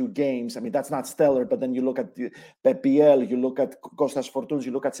every 2 games. I mean, that's not stellar, but then you look at Pep Biel, you look at Kostas Fortounis,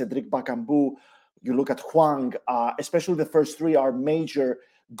 you look at Cedric Bakambu, you look at Hwang, especially the first 3 are major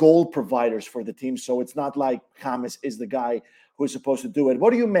goal providers for the team. So it's not like James is the guy who is supposed to do it.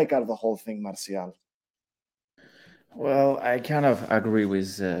 What do you make out of the whole thing, Marcial? Well, I kind of agree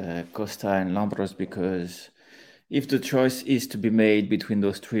with Costa and Lambros, because if the choice is to be made between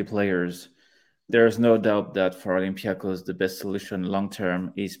those 3 players, there's no doubt that for Olympiacos, the best solution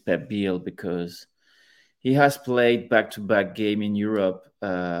long-term is Pep Biel, because he has played back-to-back game in Europe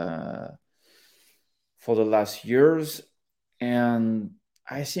for the last years, and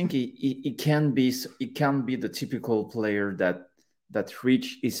I think it can be the typical player that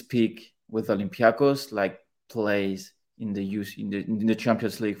reach his peak with Olympiacos, like plays in the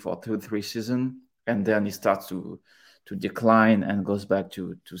Champions League for 2-3 seasons, and then he starts to decline and goes back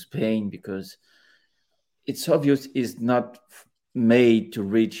to Spain, because it's obvious he's not made to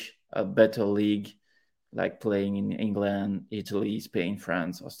reach a better league like playing in England, Italy, Spain,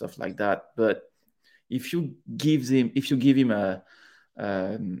 France, or stuff like that. But if you give him a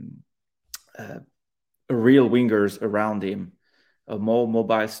real wingers around him, a more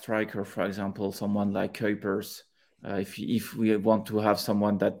mobile striker, for example, someone like Kuipers, if we want to have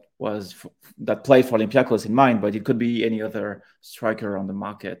someone that played for Olympiacos in mind, but it could be any other striker on the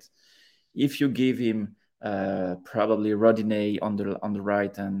market. If you give him probably Rodinei on the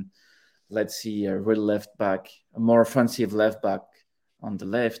right, and let's see a real left back, a more offensive left back on the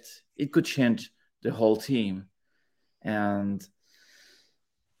left, it could change the whole team. And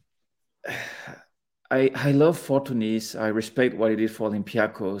I love Fortounis. I respect what he did for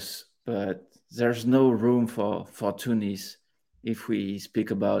Olympiacos, but there's no room for Fortounis if we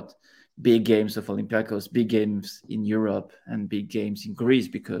speak about big games of Olympiacos, big games in Europe, and big games in Greece,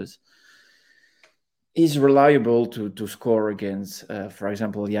 because he's reliable to score against, for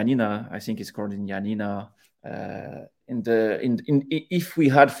example, Yanina. I think he scored in Yanina. If we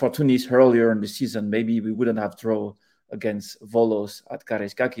had Fortounis earlier in the season, maybe we wouldn't have drawn against Volos at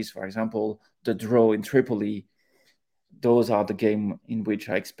Karaiskakis, for example. The draw in Tripoli, those are the game in which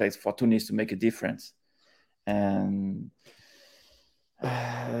I expect Fortounis to make a difference. And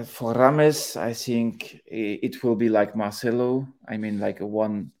for Rames, I think it will be like Marcelo. I mean, like a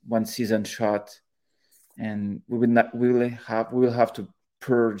one season shot, and we will have to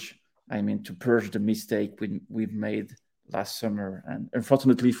purge. I mean, to purge the mistake we've made last summer. And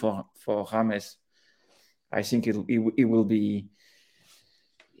unfortunately for Rames, I think it will be.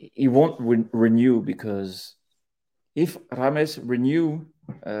 He won't renew, because if Rames renew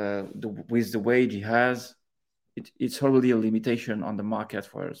with the wage he has, it's probably a limitation on the market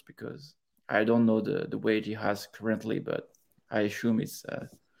for us, because I don't know the wage he has currently, but I assume it's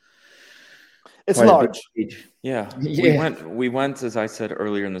large. Yeah. We went, as I said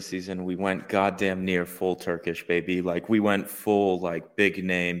earlier in the season, we went goddamn near full Turkish, baby. Like, we went full, like, big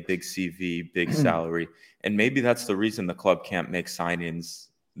name, big CV, big salary. And maybe that's the reason the club can't make signings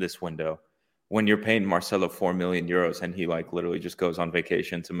this window. When you're paying Marcelo 4 million euros and he like literally just goes on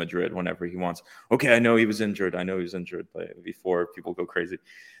vacation to Madrid whenever he wants. Okay, I know he was injured, but before people go crazy.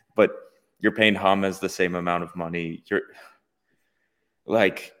 But you're paying James the same amount of money. You're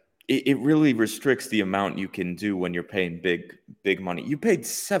like, it really restricts the amount you can do when you're paying big money. You paid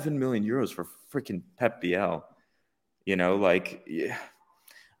 7 million euros for freaking Pep Biel. You know, like, yeah.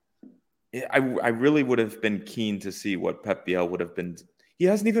 I really would have been keen to see what Pep Biel would have been. He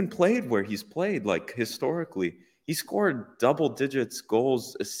hasn't even played where he's played, like, historically. He scored double digits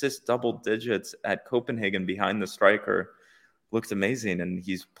goals, assists double digits at Copenhagen behind the striker. Looked amazing, and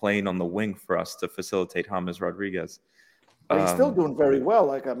he's playing on the wing for us to facilitate James Rodriguez. But he's still doing very well.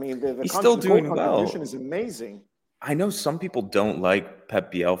 Like, I mean, he's still doing well. Contribution is amazing. I know some people don't like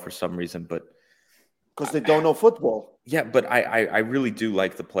Pep Biel for some reason, but because they don't know football. Yeah, but I really do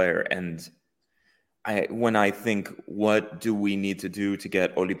like the player, and when I think, what do we need to do to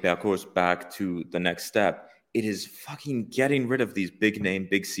get Olympiacos back to the next step? It is fucking getting rid of these big name,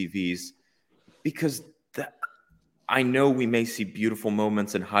 big CVs, because I know we may see beautiful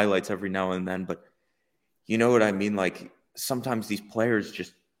moments and highlights every now and then, but you know what I mean? Like, sometimes these players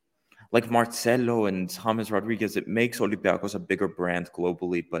just, like Marcelo and James Rodriguez, it makes Olympiacos a bigger brand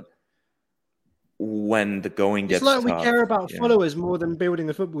globally, but when the going gets tough... It's like we care about followers more than building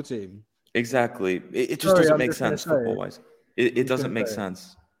a football team. Exactly. It just doesn't make sense football-wise. It doesn't make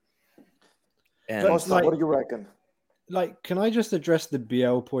sense. And what do you reckon? Like, can I just address the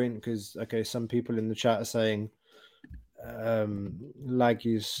BL point? Because, okay, some people in the chat are saying, are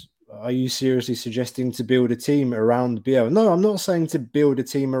you seriously suggesting to build a team around BL? No, I'm not saying to build a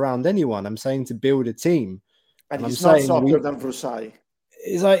team around anyone. I'm saying to build a team. And he's not softer than Versailles.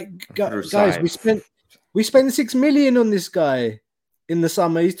 It's like, guys, we spent 6 million on this guy in the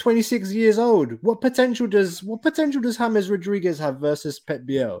summer. He's 26 years old. What potential does James Rodriguez have versus Pep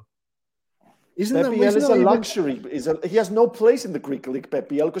Biel? Pep Biel is a luxury. He has no place in the Greek league, Pep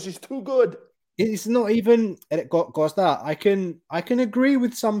Biel, because he's too good. It's not even Costa. I can agree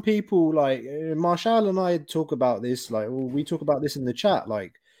with some people. Like Marshall and I talk about this. Like, we talk about this in the chat.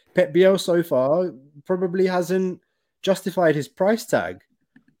 Like, Pep Biel so far probably hasn't justified his price tag.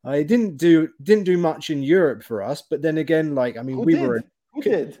 It didn't do much in Europe for us. But then again, like, I mean, Who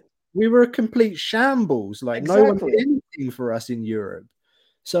did? we were a complete shambles. Like no one did anything for us in Europe.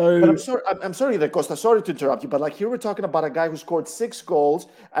 So, but I'm sorry, Costa. Sorry to interrupt you, but like here we're talking about a guy who scored 6 goals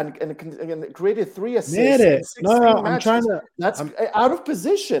and created 3 assists in 16 matches. That's out of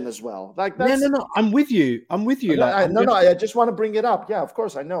position as well. Like that's no. I'm with you. I just want to bring it up. Yeah, of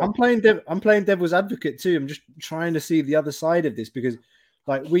course, I know. I'm playing devil's advocate too. I'm just trying to see the other side of this because,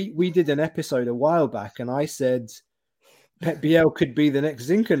 like, we did an episode a while back, and I said Pep Biel could be the next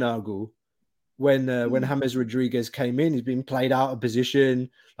Zinchenko. When James Rodriguez came in, he's been played out of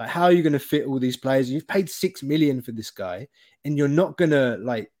position. Like, how are you going to fit all these players? You've paid $6 million for this guy, and you're not going to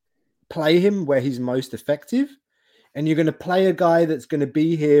like play him where he's most effective. And you're going to play a guy that's going to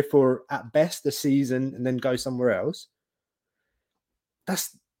be here for at best a season and then go somewhere else.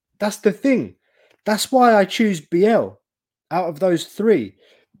 That's the thing. That's why I choose Biel out of those 3.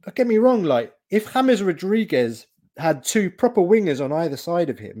 Don't get me wrong. Like, if James Rodriguez had 2 proper wingers on either side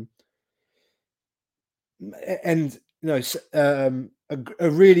of him, and a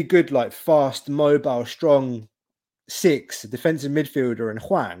really good, like, fast, mobile, strong 6 defensive midfielder and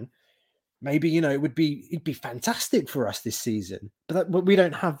Juan, maybe it'd be fantastic for us this season. But we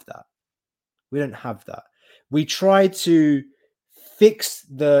don't have that. We tried to fix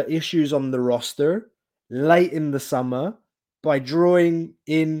the issues on the roster late in the summer by drawing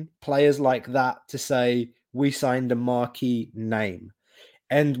in players like that to say we signed a marquee name.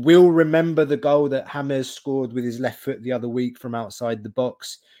 And we'll remember the goal that James scored with his left foot the other week from outside the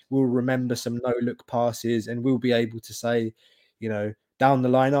box. We'll remember some no-look passes, and we'll be able to say, down the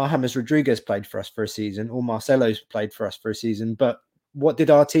line, James Rodriguez played for us for a season, or Marcelo's played for us for a season. But what did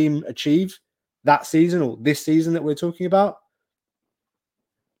our team achieve that season or this season that we're talking about?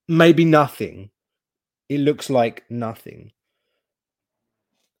 Maybe nothing. It looks like nothing.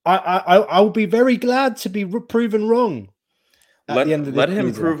 I'll be very glad to be proven wrong. Let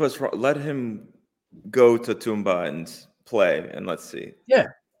him prove us wrong. Let him go to Tumba and play, and let's see. Yeah,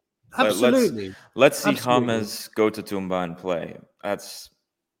 absolutely. Let's see James go to Tumba and play. I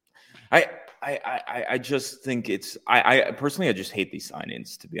just think it's. I personally, I just hate these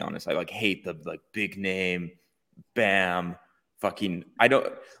sign-ins. To be honest, I hate the big name, bam, fucking. I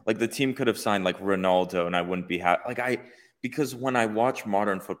don't like the team could have signed like Ronaldo, and I wouldn't be happy. Because when I watch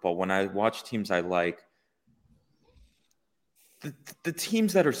modern football, when I watch teams I like. The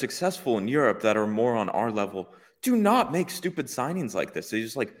teams that are successful in Europe that are more on our level do not make stupid signings like this. They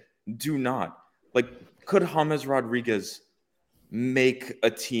just do not. Could James Rodriguez make a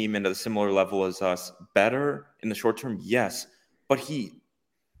team at a similar level as us better in the short term? Yes. But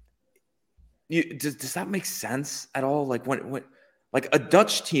does that make sense at all? When a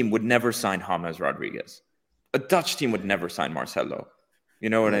Dutch team would never sign James Rodriguez. A Dutch team would never sign Marcelo. You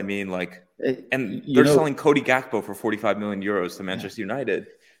know what I mean? And they're selling Cody Gakpo for 45 million euros to Manchester United,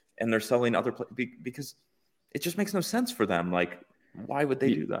 and they're selling other because it just makes no sense for them. Why would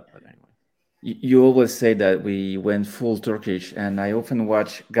they do that? But anyway, you always say that we went full Turkish, and I often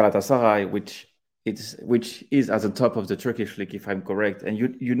watch Galatasaray, which is at the top of the Turkish league, if I'm correct. And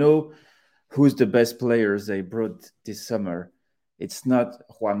you know who's the best players they brought this summer? It's not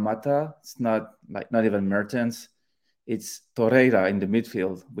Juan Mata. It's not even Mertens. It's Torreira in the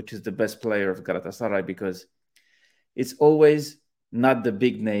midfield, which is the best player of Galatasaray, because it's always not the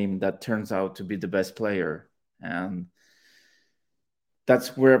big name that turns out to be the best player. And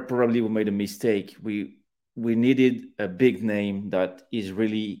that's where probably we made a mistake. We needed a big name that is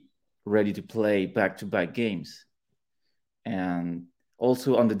really ready to play back-to-back games. And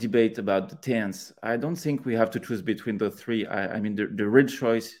also on the debate about the 10s, I don't think we have to choose between the 3. I mean, the real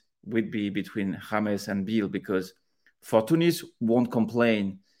choice would be between James and Biel, because Fortounis won't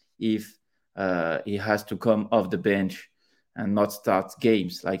complain if he has to come off the bench and not start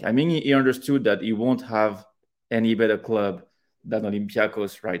games. He understood that he won't have any better club than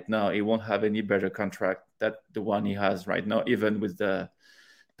Olympiacos right now. He won't have any better contract than the one he has right now, even with the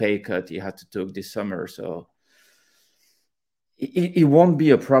pay cut he had to take this summer. So it won't be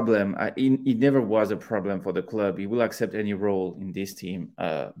a problem. It never was a problem for the club. He will accept any role in this team.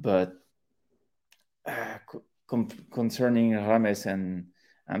 But concerning James and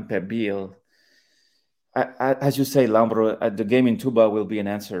Pep Biel, as you say, Lambro, the game in Tuba will be an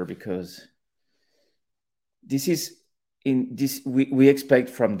answer, because we expect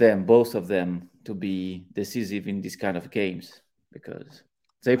from them, both of them, to be decisive in this kind of games, because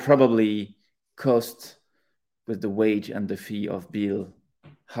they probably cost, with the wage and the fee of Biel,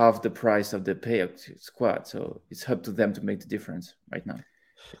 half the price of the payout squad. So it's up to them to make the difference right now.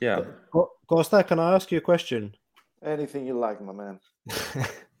 Yeah. Costa, can I ask you a question? Anything you like, my man.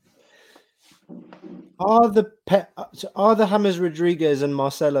 Are the James Rodriguez and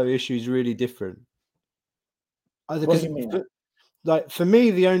Marcelo issues really different? What do you mean? Like for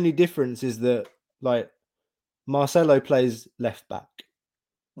me, the only difference is that like Marcelo plays left back,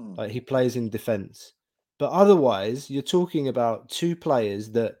 like he plays in defense. But otherwise, you're talking about two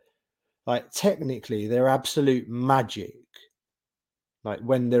players that, like, technically they're absolute magic. Like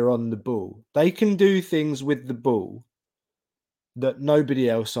when they're on the ball, they can do things with the ball that nobody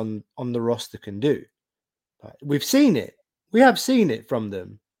else on the roster can do. Like, we've seen it. We have seen it from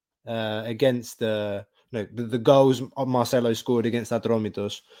them against the goals Marcelo scored against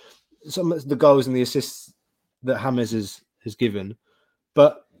Atromitos. Some of the goals and the assists that James has given.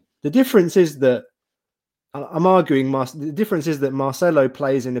 But the difference is that I'm arguing the difference is that Marcelo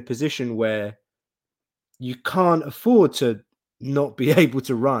plays in a position where you can't afford to not be able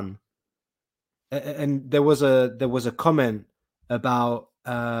to run. And there was a comment about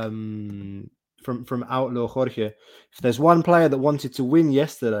from Outlaw Jorge. If there's one player that wanted to win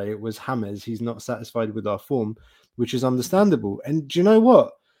yesterday, it was James. He's not satisfied with our form, which is understandable. And do you know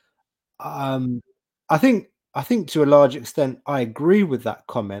what? I think to a large extent I agree with that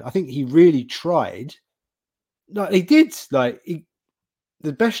comment. I think he really tried. No, he did. Like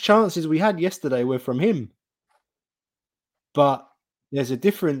the best chances we had yesterday were from him. But there's a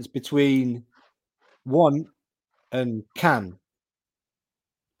difference between want and can.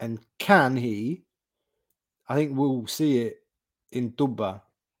 And can he? I think we'll see it in Tuba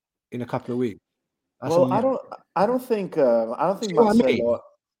in a couple of weeks. Well, I don't think Marcelo.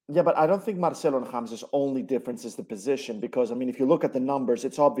 Yeah, but I don't think Marcelo and James' only difference is the position, because I mean, if you look at the numbers,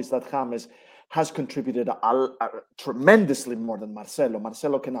 it's obvious that James has contributed tremendously more than Marcelo.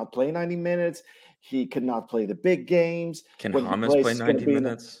 Marcelo cannot play 90 minutes. He cannot play the big games. Can James play 90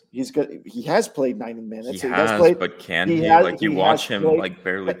 minutes? He has played 90 minutes. He has played, but can he? Like you watch him like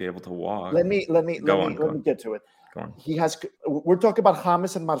barely be able to walk. Let me get to it. We're talking about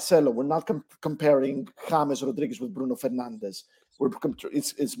James and Marcelo. We're not comparing James Rodriguez with Bruno Fernandes.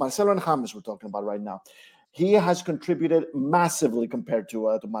 It's Marcelo and James we're talking about right now. He has contributed massively compared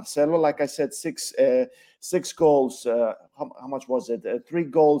to Marcelo. Like I said, six goals. How much was it? 3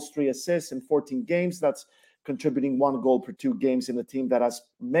 goals, 3 assists in 14 games. That's contributing 1 goal per 2 games in a team that has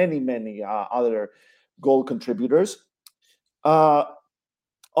many other goal contributors.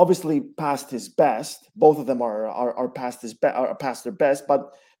 Obviously, past his best. Both of them are past their best.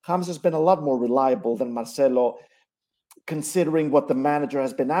 But James has been a lot more reliable than Marcelo, considering what the manager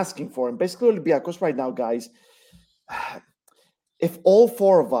has been asking for. And basically, Olympiacos right now, guys, if all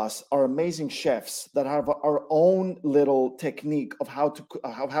 4 of us are amazing chefs that have our own little technique of how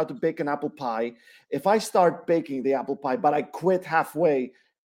to bake an apple pie, if I start baking the apple pie, but I quit halfway,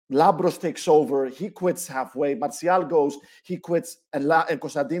 Labros takes over, he quits halfway, Marcial goes, he quits, and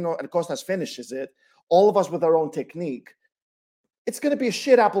Costas finishes it, all of us with our own technique, it's going to be a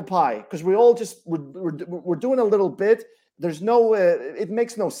shit apple pie, because we all we're doing a little bit. There's no, it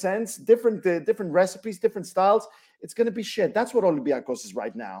makes no sense. Different recipes, different styles. It's going to be shit. That's what Olympiacos is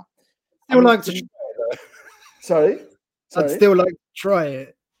right now. Like to try it, Sorry? I'd still like to try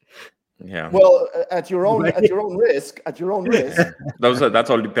it. Yeah. Well, at your own risk. That's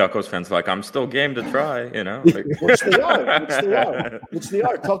Olympiacos fans like. I'm still game to try, you know. Like, which they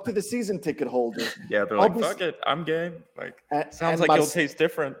are. Talk to the season ticket holders. Yeah, they're like, fuck it, I'm game. Like, sounds like it'll taste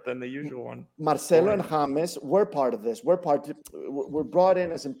different than the usual one. Marcelo and James, we're part of this. We're brought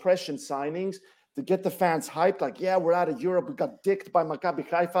in as impression signings to get the fans hyped. Like, yeah, we're out of Europe. We got dicked by Maccabi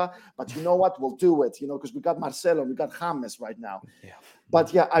Haifa, but you know what? We'll do it. You know, because we got Marcelo and we got James right now. Yeah.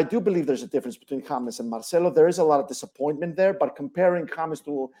 But yeah, I do believe there's a difference between James and Marcelo. There is a lot of disappointment there, but compared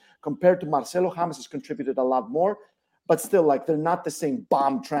to Marcelo, James has contributed a lot more. But still, like, they're not the same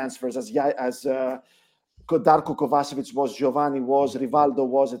bomb transfers as Darko Kovacevic was, Giovanni was, Rivaldo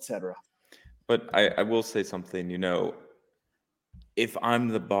was, etc. But I will say something. You know, if I'm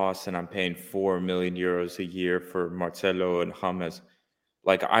the boss and I'm paying 4 million euros a year for Marcelo and James,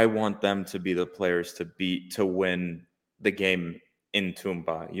 like, I want them to be the players to win the game in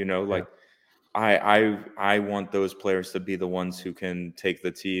Tumba, you know, like I want those players to be the ones who can take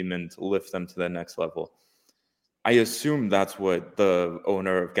the team and lift them to the next level. I assume that's what the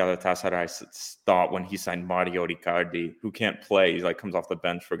owner of Galatasaray thought when he signed Mario Icardi, who can't play. He like comes off the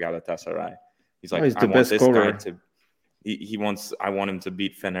bench for Galatasaray. He's like, I want this guy to. I want him to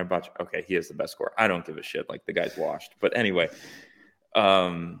beat Fenerbahce. Okay, he is the best scorer. I don't give a shit. Like, the guy's washed. But anyway,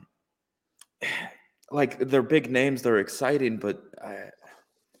 like, they're big names, they're exciting, but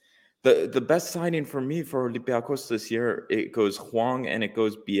the best signing for me for Olympiacos this year, it goes Hwang and it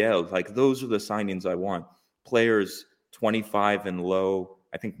goes Biel. Like, those are the signings I want. Players 25 and low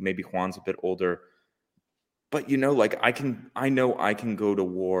I think maybe Juan's a bit older. But, like I know I can go to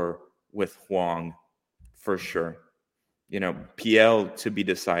war with Huang for sure. PL to be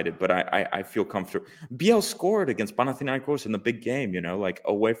decided, but I feel comfortable. BL scored against Panathinaikos in the big game, like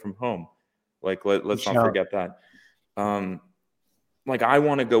away from home. Like, let's not forget that. Like, I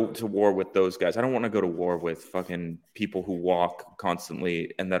want to go to war with those guys. I don't want to go to war with fucking people who walk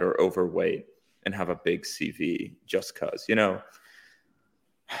constantly and that are overweight and have a big CV just because, Yeah.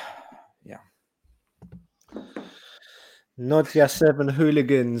 Nodia 7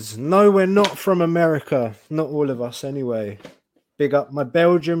 hooligans. No, we're not from America. Not all of us, anyway. Big up my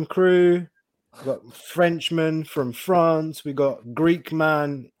Belgium crew. We got Frenchman from France. We got Greek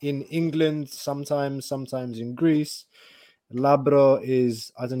man in England, sometimes in Greece. Labro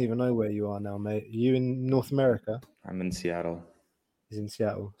is, I don't even know where you are now, mate. Are you in North America? I'm in Seattle. He's in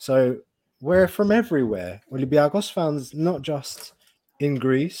Seattle. So we're from everywhere. Olympiakos fans, not just in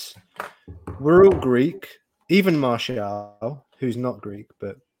Greece. We're all Greek. Even Martial, who's not Greek,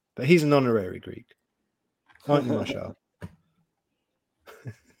 but he's an honorary Greek. Aren't you, Martial?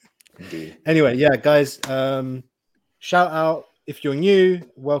 Indeed. Anyway, yeah, guys, shout out if you're new.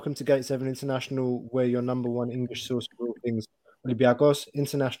 Welcome to Gate 7 International. We're your number one English source for all things Olympiakos,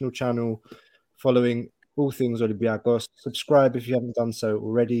 international channel following all things Olympiakos. Subscribe if you haven't done so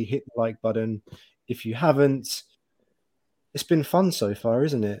already. Hit the like button if you haven't. It's been fun so far,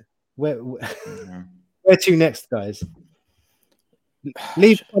 isn't it? Where to next, guys?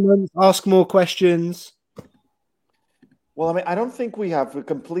 Leave comments, ask more questions. Well, I mean, I don't think we have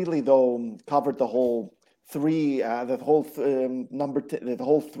completely though covered the whole three, the whole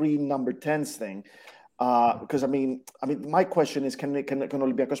three number 10s thing. Because I mean, my question is, can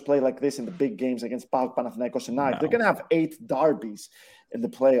Olympiacos play like this in the big games against PAOK, Panathinaikos, and Nike? They're going to have 8 derbies in the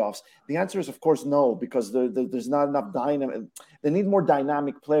playoffs. The answer is, of course, no, because there's not enough dynamic. They need more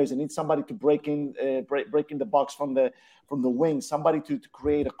dynamic players. They need somebody to break in the box from the wing, somebody to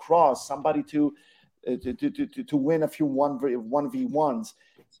create a cross, somebody to win a few 1v1s.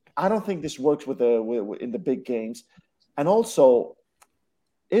 I don't think this works in the big games, and also.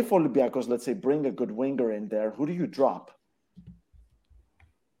 If Olympiacos, let's say, bring a good winger in there, who do you drop?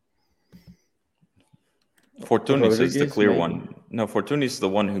 Fortounis is the clear one. No, Fortounis is the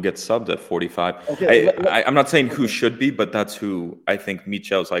one who gets subbed at 45. Okay, I'm not saying who should be, but that's who I think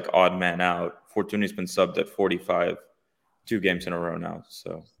Michel's like odd man out. Fortounis been subbed at 45 2 games in a row now.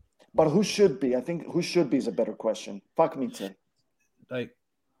 So, but who should be? I think who should be is a better question. Fuck Michel. Like,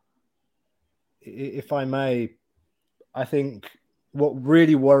 if I may, I think. What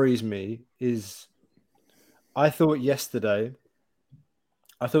really worries me is I thought yesterday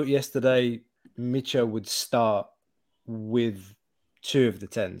Michel would start with 2 of the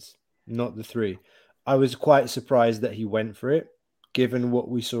 10s, not the 3. I was quite surprised that he went for it, given what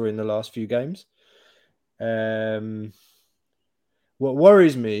we saw in the last few games. What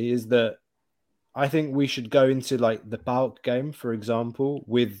worries me is that I think we should go into like the PAOK game, for example,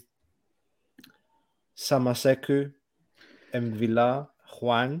 with Samaseku, Mvila,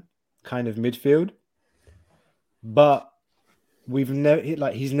 Juan, kind of midfield, but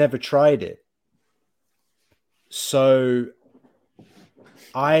he's never tried it. So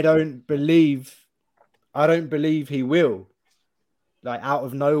I don't believe he will, like out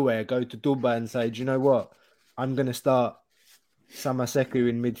of nowhere, go to Dubba and say, do you know what? I'm going to start Samaseku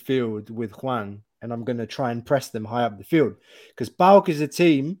in midfield with Juan, and I'm going to try and press them high up the field. Because PAOK is a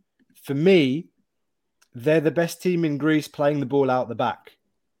team, for me, they're the best team in Greece playing the ball out the back.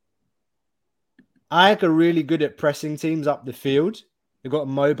 AEK are really good at pressing teams up the field. They've got a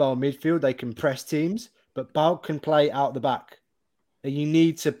mobile midfield. They can press teams, but PAOK can play out the back. And you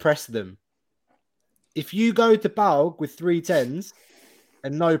need to press them. If you go to PAOK with 3 10s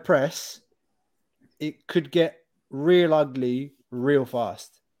and no press, it could get real ugly real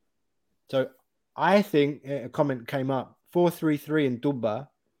fast. So I think a comment came up, 4-3-3 in Dubba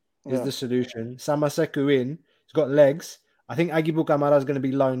is the solution. Samaseku in. He's got legs. I think Agibu Kamara is going to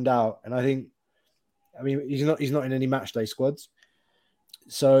be loaned out. And he's not in any match day squads.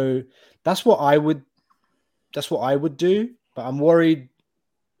 So that's what I would do. But I'm worried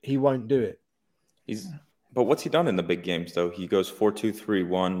he won't do it. But what's he done in the big games, though? He goes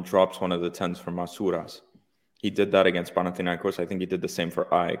 4-2-3-1, drops one of the 10s from Masouras. He did that against Panathinaikos. I think he did the same for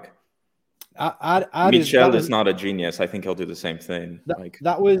AEK. Michel is not a genius. I think he'll do the same thing.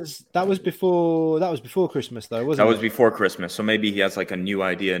 That was before Christmas, though, wasn't it? That was before Christmas. So maybe he has like a new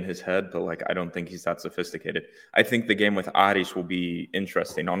idea in his head, but I don't think he's that sophisticated. I think the game with Aris will be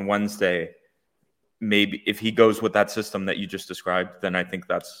interesting on Wednesday. Maybe if he goes with that system that you just described, then I think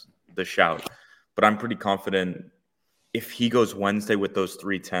that's the shout. But I'm pretty confident if he goes Wednesday with those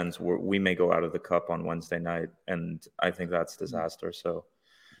 3-10s, we may go out of the cup on Wednesday night, and I think that's disaster. So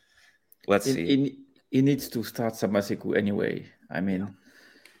let's see. He needs to start Samasiku anyway. I mean,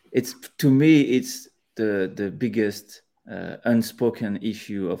 it's the biggest unspoken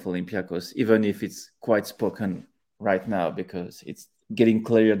issue of Olympiacos, even if it's quite spoken right now, because it's getting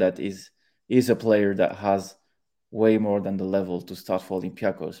clear that is a player that has way more than the level to start for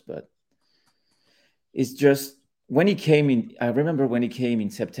Olympiacos. But it's just when he came in, I remember when he came in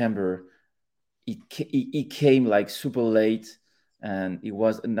September, he came like super late, and it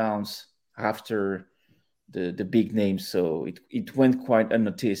was announced after the big names, so it went quite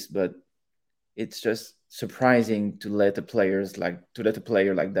unnoticed. But it's just surprising to let a player like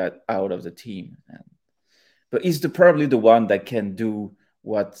that out of the team. But he's probably the one that can do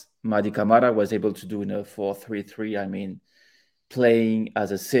what Mady Camara was able to do in a 4-3-3. I mean, playing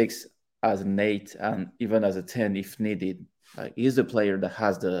as a 6, as an 8, and even as a 10 if needed. He's the player that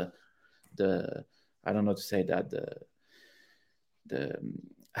has the I don't know to say that, the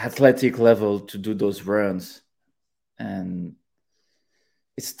athletic level to do those runs. And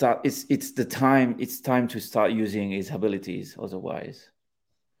it's time to start using his abilities. Otherwise,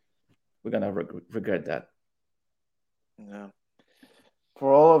 we're gonna regret that. Yeah.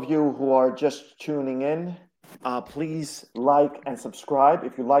 For all of you who are just tuning in, please like and subscribe.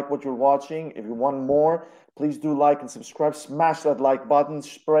 If you like what you're watching, if you want more, please do like and subscribe. Smash that like button.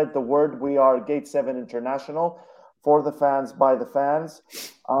 Spread the word. We are Gate 7 International, for the fans, by the fans.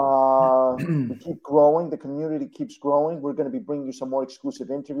 We keep growing. The community keeps growing. We're going to be bringing you some more exclusive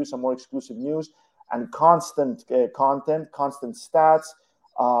interviews, some more exclusive news, and constant content, constant stats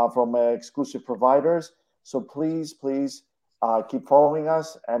from exclusive providers. So please keep following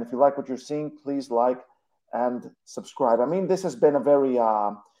us. And if you like what you're seeing, please like and subscribe. I mean, this has been a very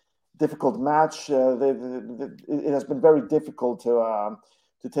difficult match. It has been very difficult to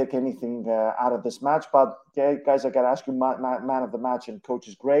take anything out of this match. But guys, I got to ask you, man of the match and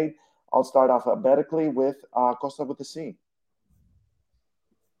coach's grade. I'll start alphabetically with Costa with the C.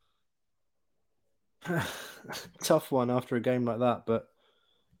 Tough one after a game like that, but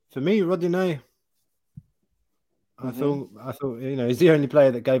for me, Rodinei. I thought he's the only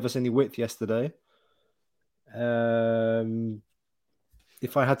player that gave us any width yesterday.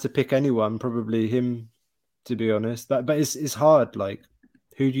 If I had to pick anyone, probably him, to be honest. But it's hard. Like,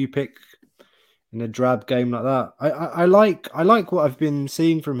 who do you pick in a drab game like that? I like what I've been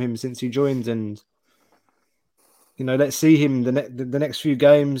seeing from him since he joined, and let's see him the next few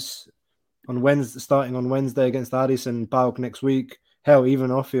games on Wednesday, starting on Wednesday against Aris and PAOK next week. Hell, even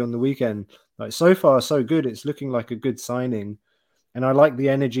Offi on the weekend. Like, so far, so good. It's looking like a good signing, and I like the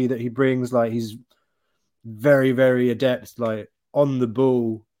energy that he brings. Like, he's very, very adept, like on the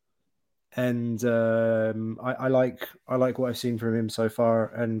ball, and I like what I've seen from him so far.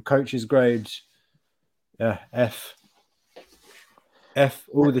 And coach's grade, yeah, F.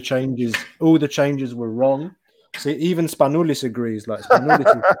 All the changes were wrong. See, even Spanoulis agrees. Like,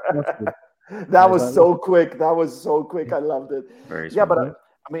 Spanoulis that was so quick. That was so quick. I loved it. Yeah, but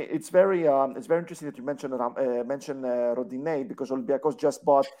I mean, it's very interesting that you mentioned Rodinei, because Olympiacos just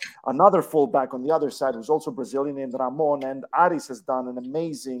bought another fullback on the other side, who's also Brazilian, named Ramon, and Aris has done an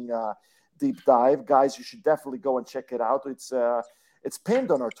amazing deep dive. Guys, you should definitely go and check it out. It's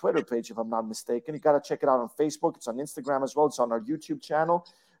pinned on our Twitter page, if I'm not mistaken. You got to check it out on Facebook. It's on Instagram as well. It's on our YouTube channel.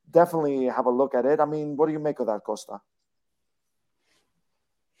 Definitely have a look at it. I mean, what do you make of that, Costa?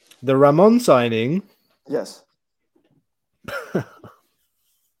 The Ramon signing? Yes.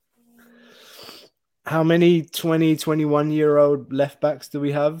 How many 20, 21-year-old left backs do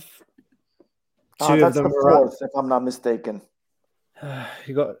we have? Two of them the fourth, if I'm not mistaken.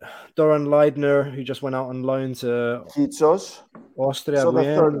 You got Doran Leidner, who just went out on loan to Kitsos. Austria. So the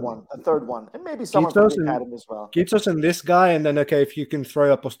third one. And maybe someone from the academy as well. Kitsos and this guy, and then, okay, if you can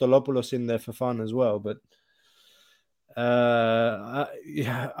throw Apostolopoulos in there for fun as well. But I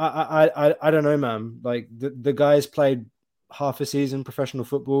don't know, man. Like, the guy's played half a season professional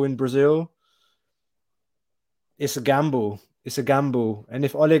football in Brazil. It's a gamble. And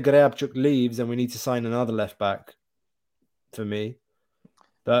if Oleg Reabchuk leaves, then we need to sign another left back for me.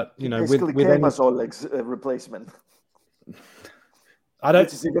 But, with came as Oleg's replacement.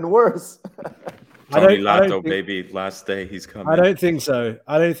 Which is even worse. Tony Lato, baby, last day he's coming. I don't think so.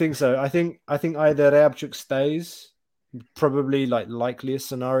 I think either Reabchuk stays, probably likeliest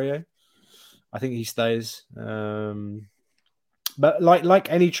scenario. I think he stays. But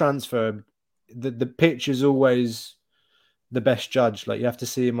like any transfer, the pitch is always the best judge. Like, you have to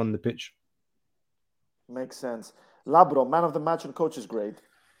see him on the pitch. Makes sense. Labro, man of the match and coach's grade.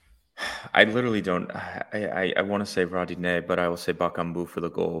 I literally don't. I want to say Rodinei, but I will say Bakambu for the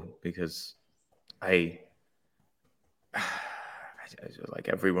goal because I like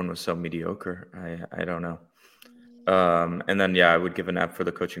everyone was so mediocre. I don't know. And then I would give an F for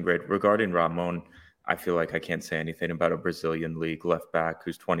the coaching grade. Regarding Ramon, I feel like I can't say anything about a Brazilian league left back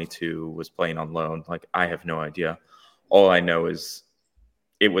who's 22, was playing on loan. Like, I have no idea. All I know is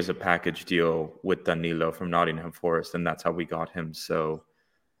it was a package deal with Danilo from Nottingham Forest, and that's how we got him. So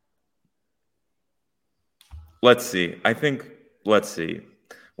let's see. Let's see.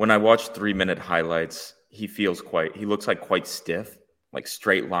 When I watch 3-minute highlights, he looks like quite stiff, like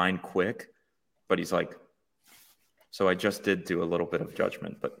straight line quick, but he's like, so I just did do a little bit of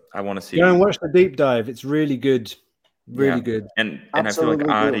judgment, but I want to see. Go and watch the deep dive. It's really good. Really good. And I feel like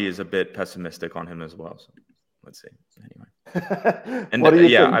Ari is a bit pessimistic on him as well. So let's see. Anyway. And what do you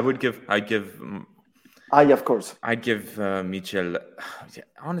think? Of course. I'd give Michel,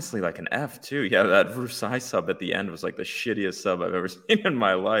 honestly, like an F too. Yeah, that Rusai sub at the end was like the shittiest sub I've ever seen in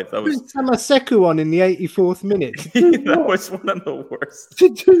my life. That was Samaseku on in the 84th minute. That was one of the worst. To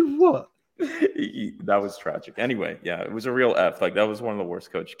do what? That was tragic. Anyway, it was a real F. Like, that was one of the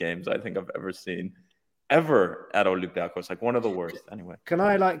worst coach games I think I've ever seen. Ever at Olympiacos, like one of the worst. Anyway, can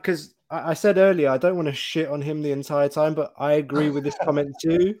I because I said earlier I don't want to shit on him the entire time, but I agree with this comment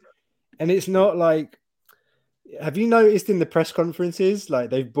too. And it's not like, have you noticed in the press conferences, like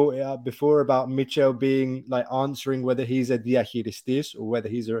they've brought it up before about Michel being like answering whether he's a diagiristis or whether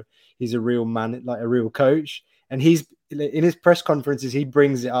he's a real man, like a real coach. And he's in his press conferences, he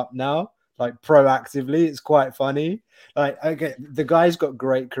brings it up now, like proactively. It's quite funny. Like, okay, the guy's got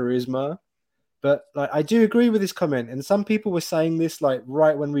great charisma. But like, I do agree with this comment. And some people were saying this like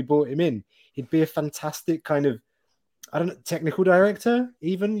right when we brought him in. He'd be a fantastic kind of, I don't know, technical director,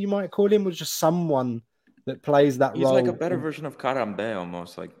 even you might call him, or just someone that plays that role. He's like a better version of Karambe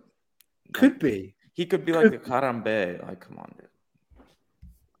almost. Like, could be. He could be like a Karambe. Like, come on, dude.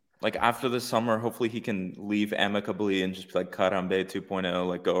 Like, after the summer, hopefully he can leave amicably and just be like Karambe 2.0,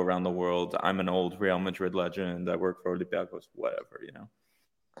 like go around the world. I'm an old Real Madrid legend. I work for Olympiacos, whatever, you know.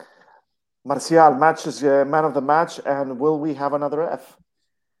 Marcial, man of the match, and will we have another F?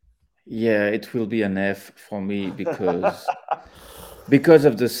 Yeah, it will be an F for me because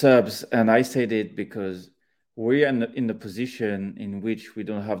of the subs, and I said it because we're in the position in which we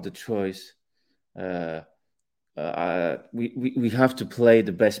don't have the choice. We have to play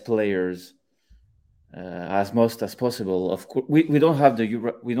the best players as most as possible. Of course, we don't have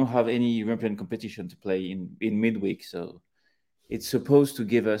we don't have any European competition to play in midweek, so it's supposed to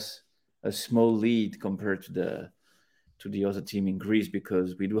give us a small lead compared to the other team in Greece,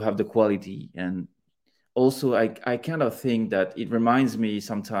 because we do have the quality. And also I kind of think that it reminds me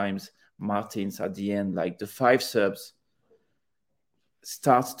sometimes, Martins, at the end, like the 5 subs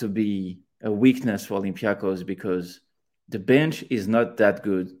starts to be a weakness for Olympiacos, because the bench is not that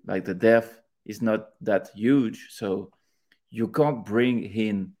good, like the depth is not that huge, so you can't bring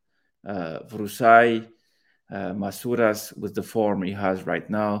in Vrusai, Masouras with the form he has right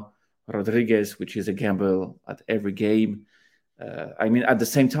now, Rodriguez, which is a gamble at every game. I mean, at the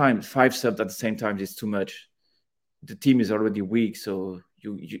same time, 5 subs at the same time is too much. The team is already weak, so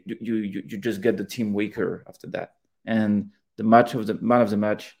you just get the team weaker after that. And the man of the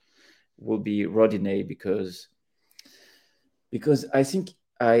match will be Rodinei, because I think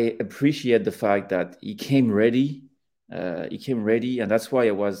I appreciate the fact that he came ready. And that's why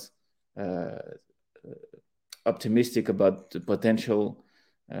I was optimistic about the potential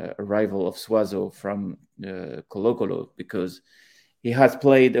arrival of Suazo from Colo Colo, because he has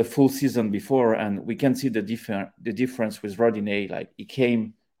played a full season before, and we can see the difference with Rodinei. Like, he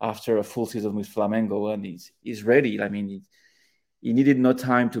came after a full season with Flamengo, and he's ready. I mean, he needed no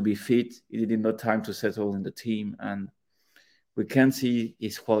time to be fit. He needed no time to settle in the team, and we can see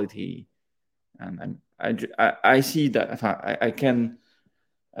his quality. And I see that I can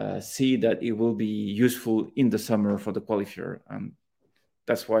see that it will be useful in the summer for the qualifier, and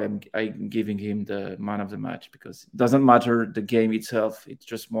that's why I'm giving him the man of the match, because it doesn't matter the game itself. It's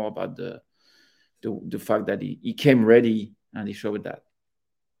just more about the fact that he came ready and he showed that.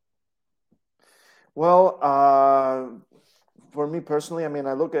 Well, for me personally, I mean,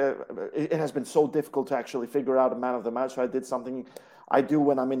 I look at it has been so difficult to actually figure out a man of the match. So I did something I do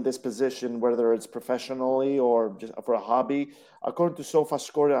when I'm in this position, whether it's professionally or just for a hobby. According to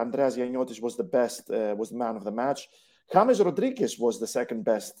SofaScore, Andreas Gianniotis was the best, was the man of the match. James Rodriguez was the second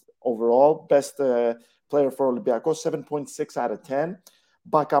best overall, best player for Olympiacos, 7.6 out of 10.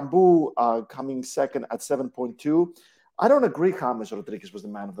 Bakambu coming second at 7.2. I don't agree James Rodriguez was the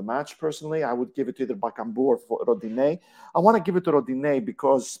man of the match. Personally, I would give it to either Bakambu or Rodinei. I want to give it to Rodinei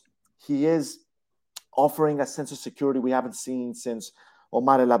because he is offering a sense of security we haven't seen since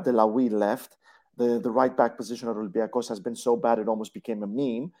Omar El Abdelawi left. The right back position at Olympiacos has been so bad it almost became a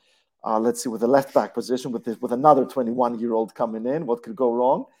meme. Let's see with the left back position with another 21-year-old coming in, what could go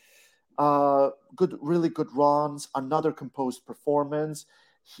wrong? Really good runs, another composed performance.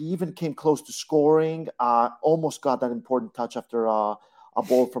 He even came close to scoring. Almost got that important touch after a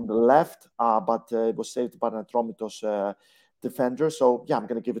ball from the left, but it was saved by an Atromitos defender. So yeah, I'm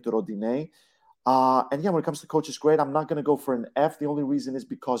going to give it to Rodinei. And yeah, when it comes to coach's grade, I'm not going to go for an F. The only reason is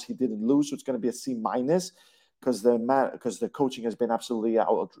because he didn't lose, so it's going to be a C minus because the coaching has been absolutely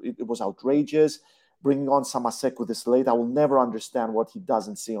it was outrageous. Bringing on Samaseku this late, I will never understand what he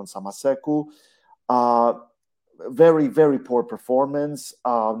doesn't see on Samaseku. Very, very poor performance.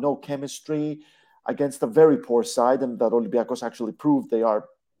 No chemistry against a very poor side, and that Olympiacos actually proved they are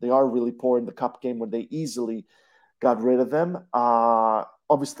really poor in the cup game when they easily got rid of them.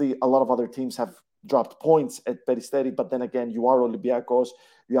 Obviously, a lot of other teams have dropped points at Peristeri, but then again, you are Olympiacos.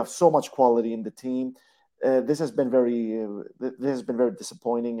 You have so much quality in the team. This has been very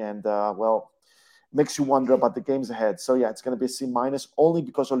disappointing, and makes you wonder about the games ahead. So yeah, it's going to be a C minus only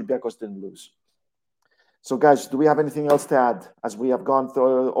because Olympiacos didn't lose. So guys, do we have anything else to add? As we have gone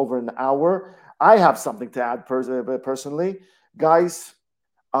through over an hour, I have something to add personally, guys.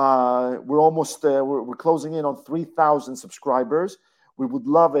 We're closing in on 3,000 subscribers. We would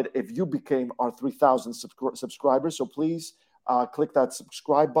love it if you became our 3,000 subscribers. So please click that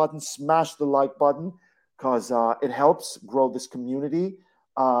subscribe button, smash the like button, because it helps grow this community.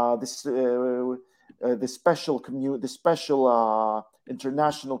 This special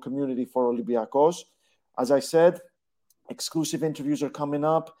international community for Olympiacos. As I said, exclusive interviews are coming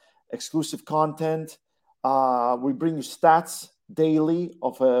up, exclusive content. We bring you stats daily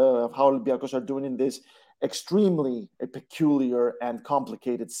of how Olympiacos are doing in this extremely peculiar and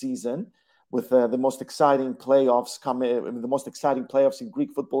complicated season, with the most exciting playoffs in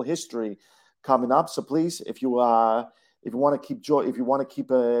Greek football history coming up. So please, if you want to keep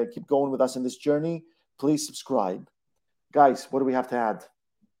going with us in this journey, please subscribe. Guys, what do we have to add?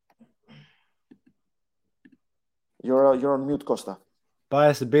 You're on mute, Costa. Buy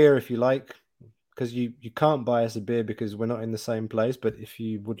us a beer if you like, because you can't buy us a beer because we're not in the same place. But if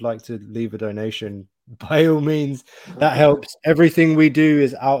you would like to leave a donation, by all means, that helps. Everything we do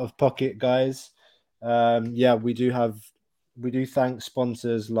is out of pocket, guys. We do thank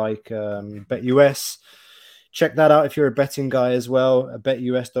sponsors like BetUS. Check that out if you're a betting guy as well.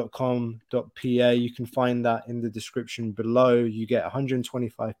 betus.com.pa. You can find that in the description below. You get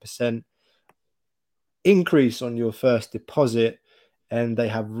 125% increase on your first deposit, and they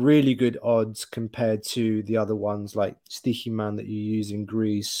have really good odds compared to the other ones like Stichiman that you use in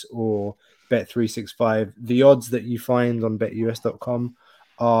Greece or Bet365. The odds that you find on betus.com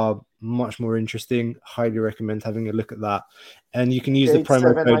are much more interesting. Highly recommend having a look at that. And you can use the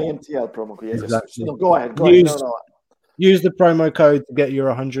promo code. INTL promo code. Yes, exactly. No, go ahead. Use the promo code to get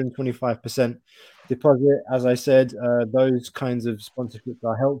your 125% deposit. As I said, those kinds of sponsorships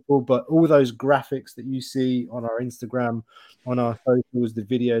are helpful, but all those graphics that you see on our Instagram, on our socials, the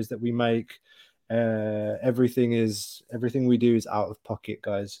videos that we make, everything we do is out of pocket,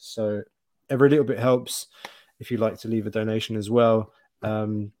 guys. So every little bit helps. If you'd like to leave a donation as well.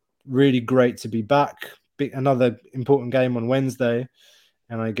 Really great to be back. Another important game on Wednesday,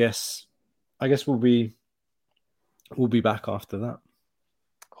 and I guess we'll be back after that.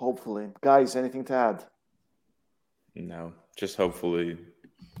 Hopefully. Guys, anything to add? No, just hopefully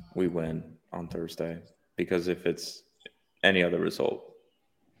we win on Thursday, because if it's any other result,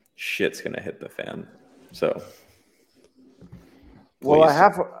 shit's gonna hit the fan. So well, I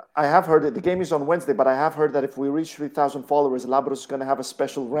have heard that the game is on Wednesday, but I have heard that if we reach 3,000 followers, Labros is going to have a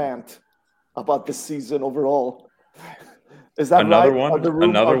special rant about this season overall. Is that another right?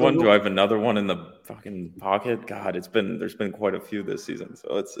 Another one? Do I have another one in the fucking pocket? God, there's been quite a few this season.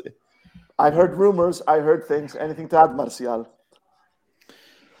 So let's see. I heard rumors. I heard things. Anything to add, Marcial?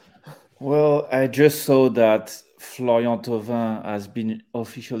 Well, I just saw that Florian Thauvin has been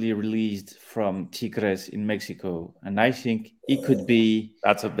officially released from Tigres in Mexico, and I think it could be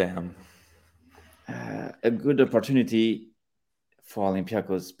a good opportunity for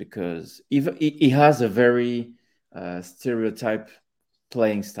Olympiacos, because he has a very stereotype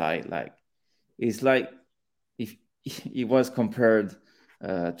playing style. Like, it's like if he was compared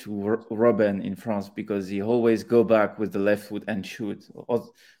to Robben in France, because he always go back with the left foot and shoot.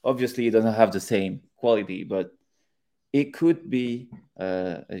 Obviously, he doesn't have the same quality, but it could be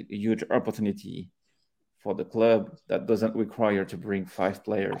a huge opportunity for the club that doesn't require to bring 5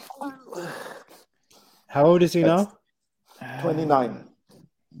 players. How old is he now? 29.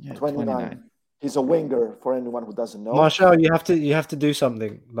 Yeah, 29. He's a winger for anyone who doesn't know. Marshall, you have to do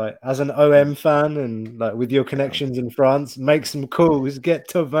something like as an OM fan and like with your connections in France, make some calls, get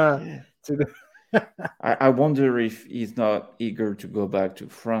Thauvin to the. I wonder if he's not eager to go back to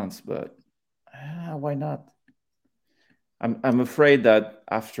France, but why not? I'm afraid that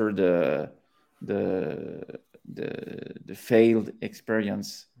after the failed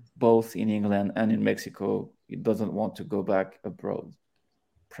experience both in England and in Mexico, he doesn't want to go back abroad.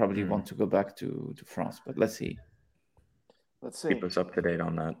 Probably want to go back to France, but let's see. Let's see. Keep us up to date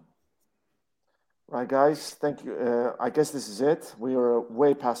on that. Right, guys. Thank you. I guess this is it. We are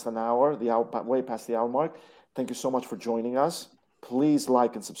way past an hour, way past the hour mark. Thank you so much for joining us. Please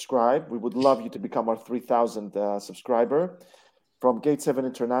like and subscribe. We would love you to become our 3,000 subscriber. From Gate 7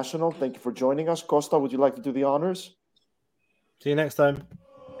 International, thank you for joining us. Costa, would you like to do the honors? See you next time.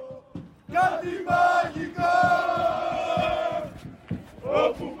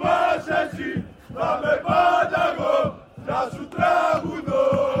 O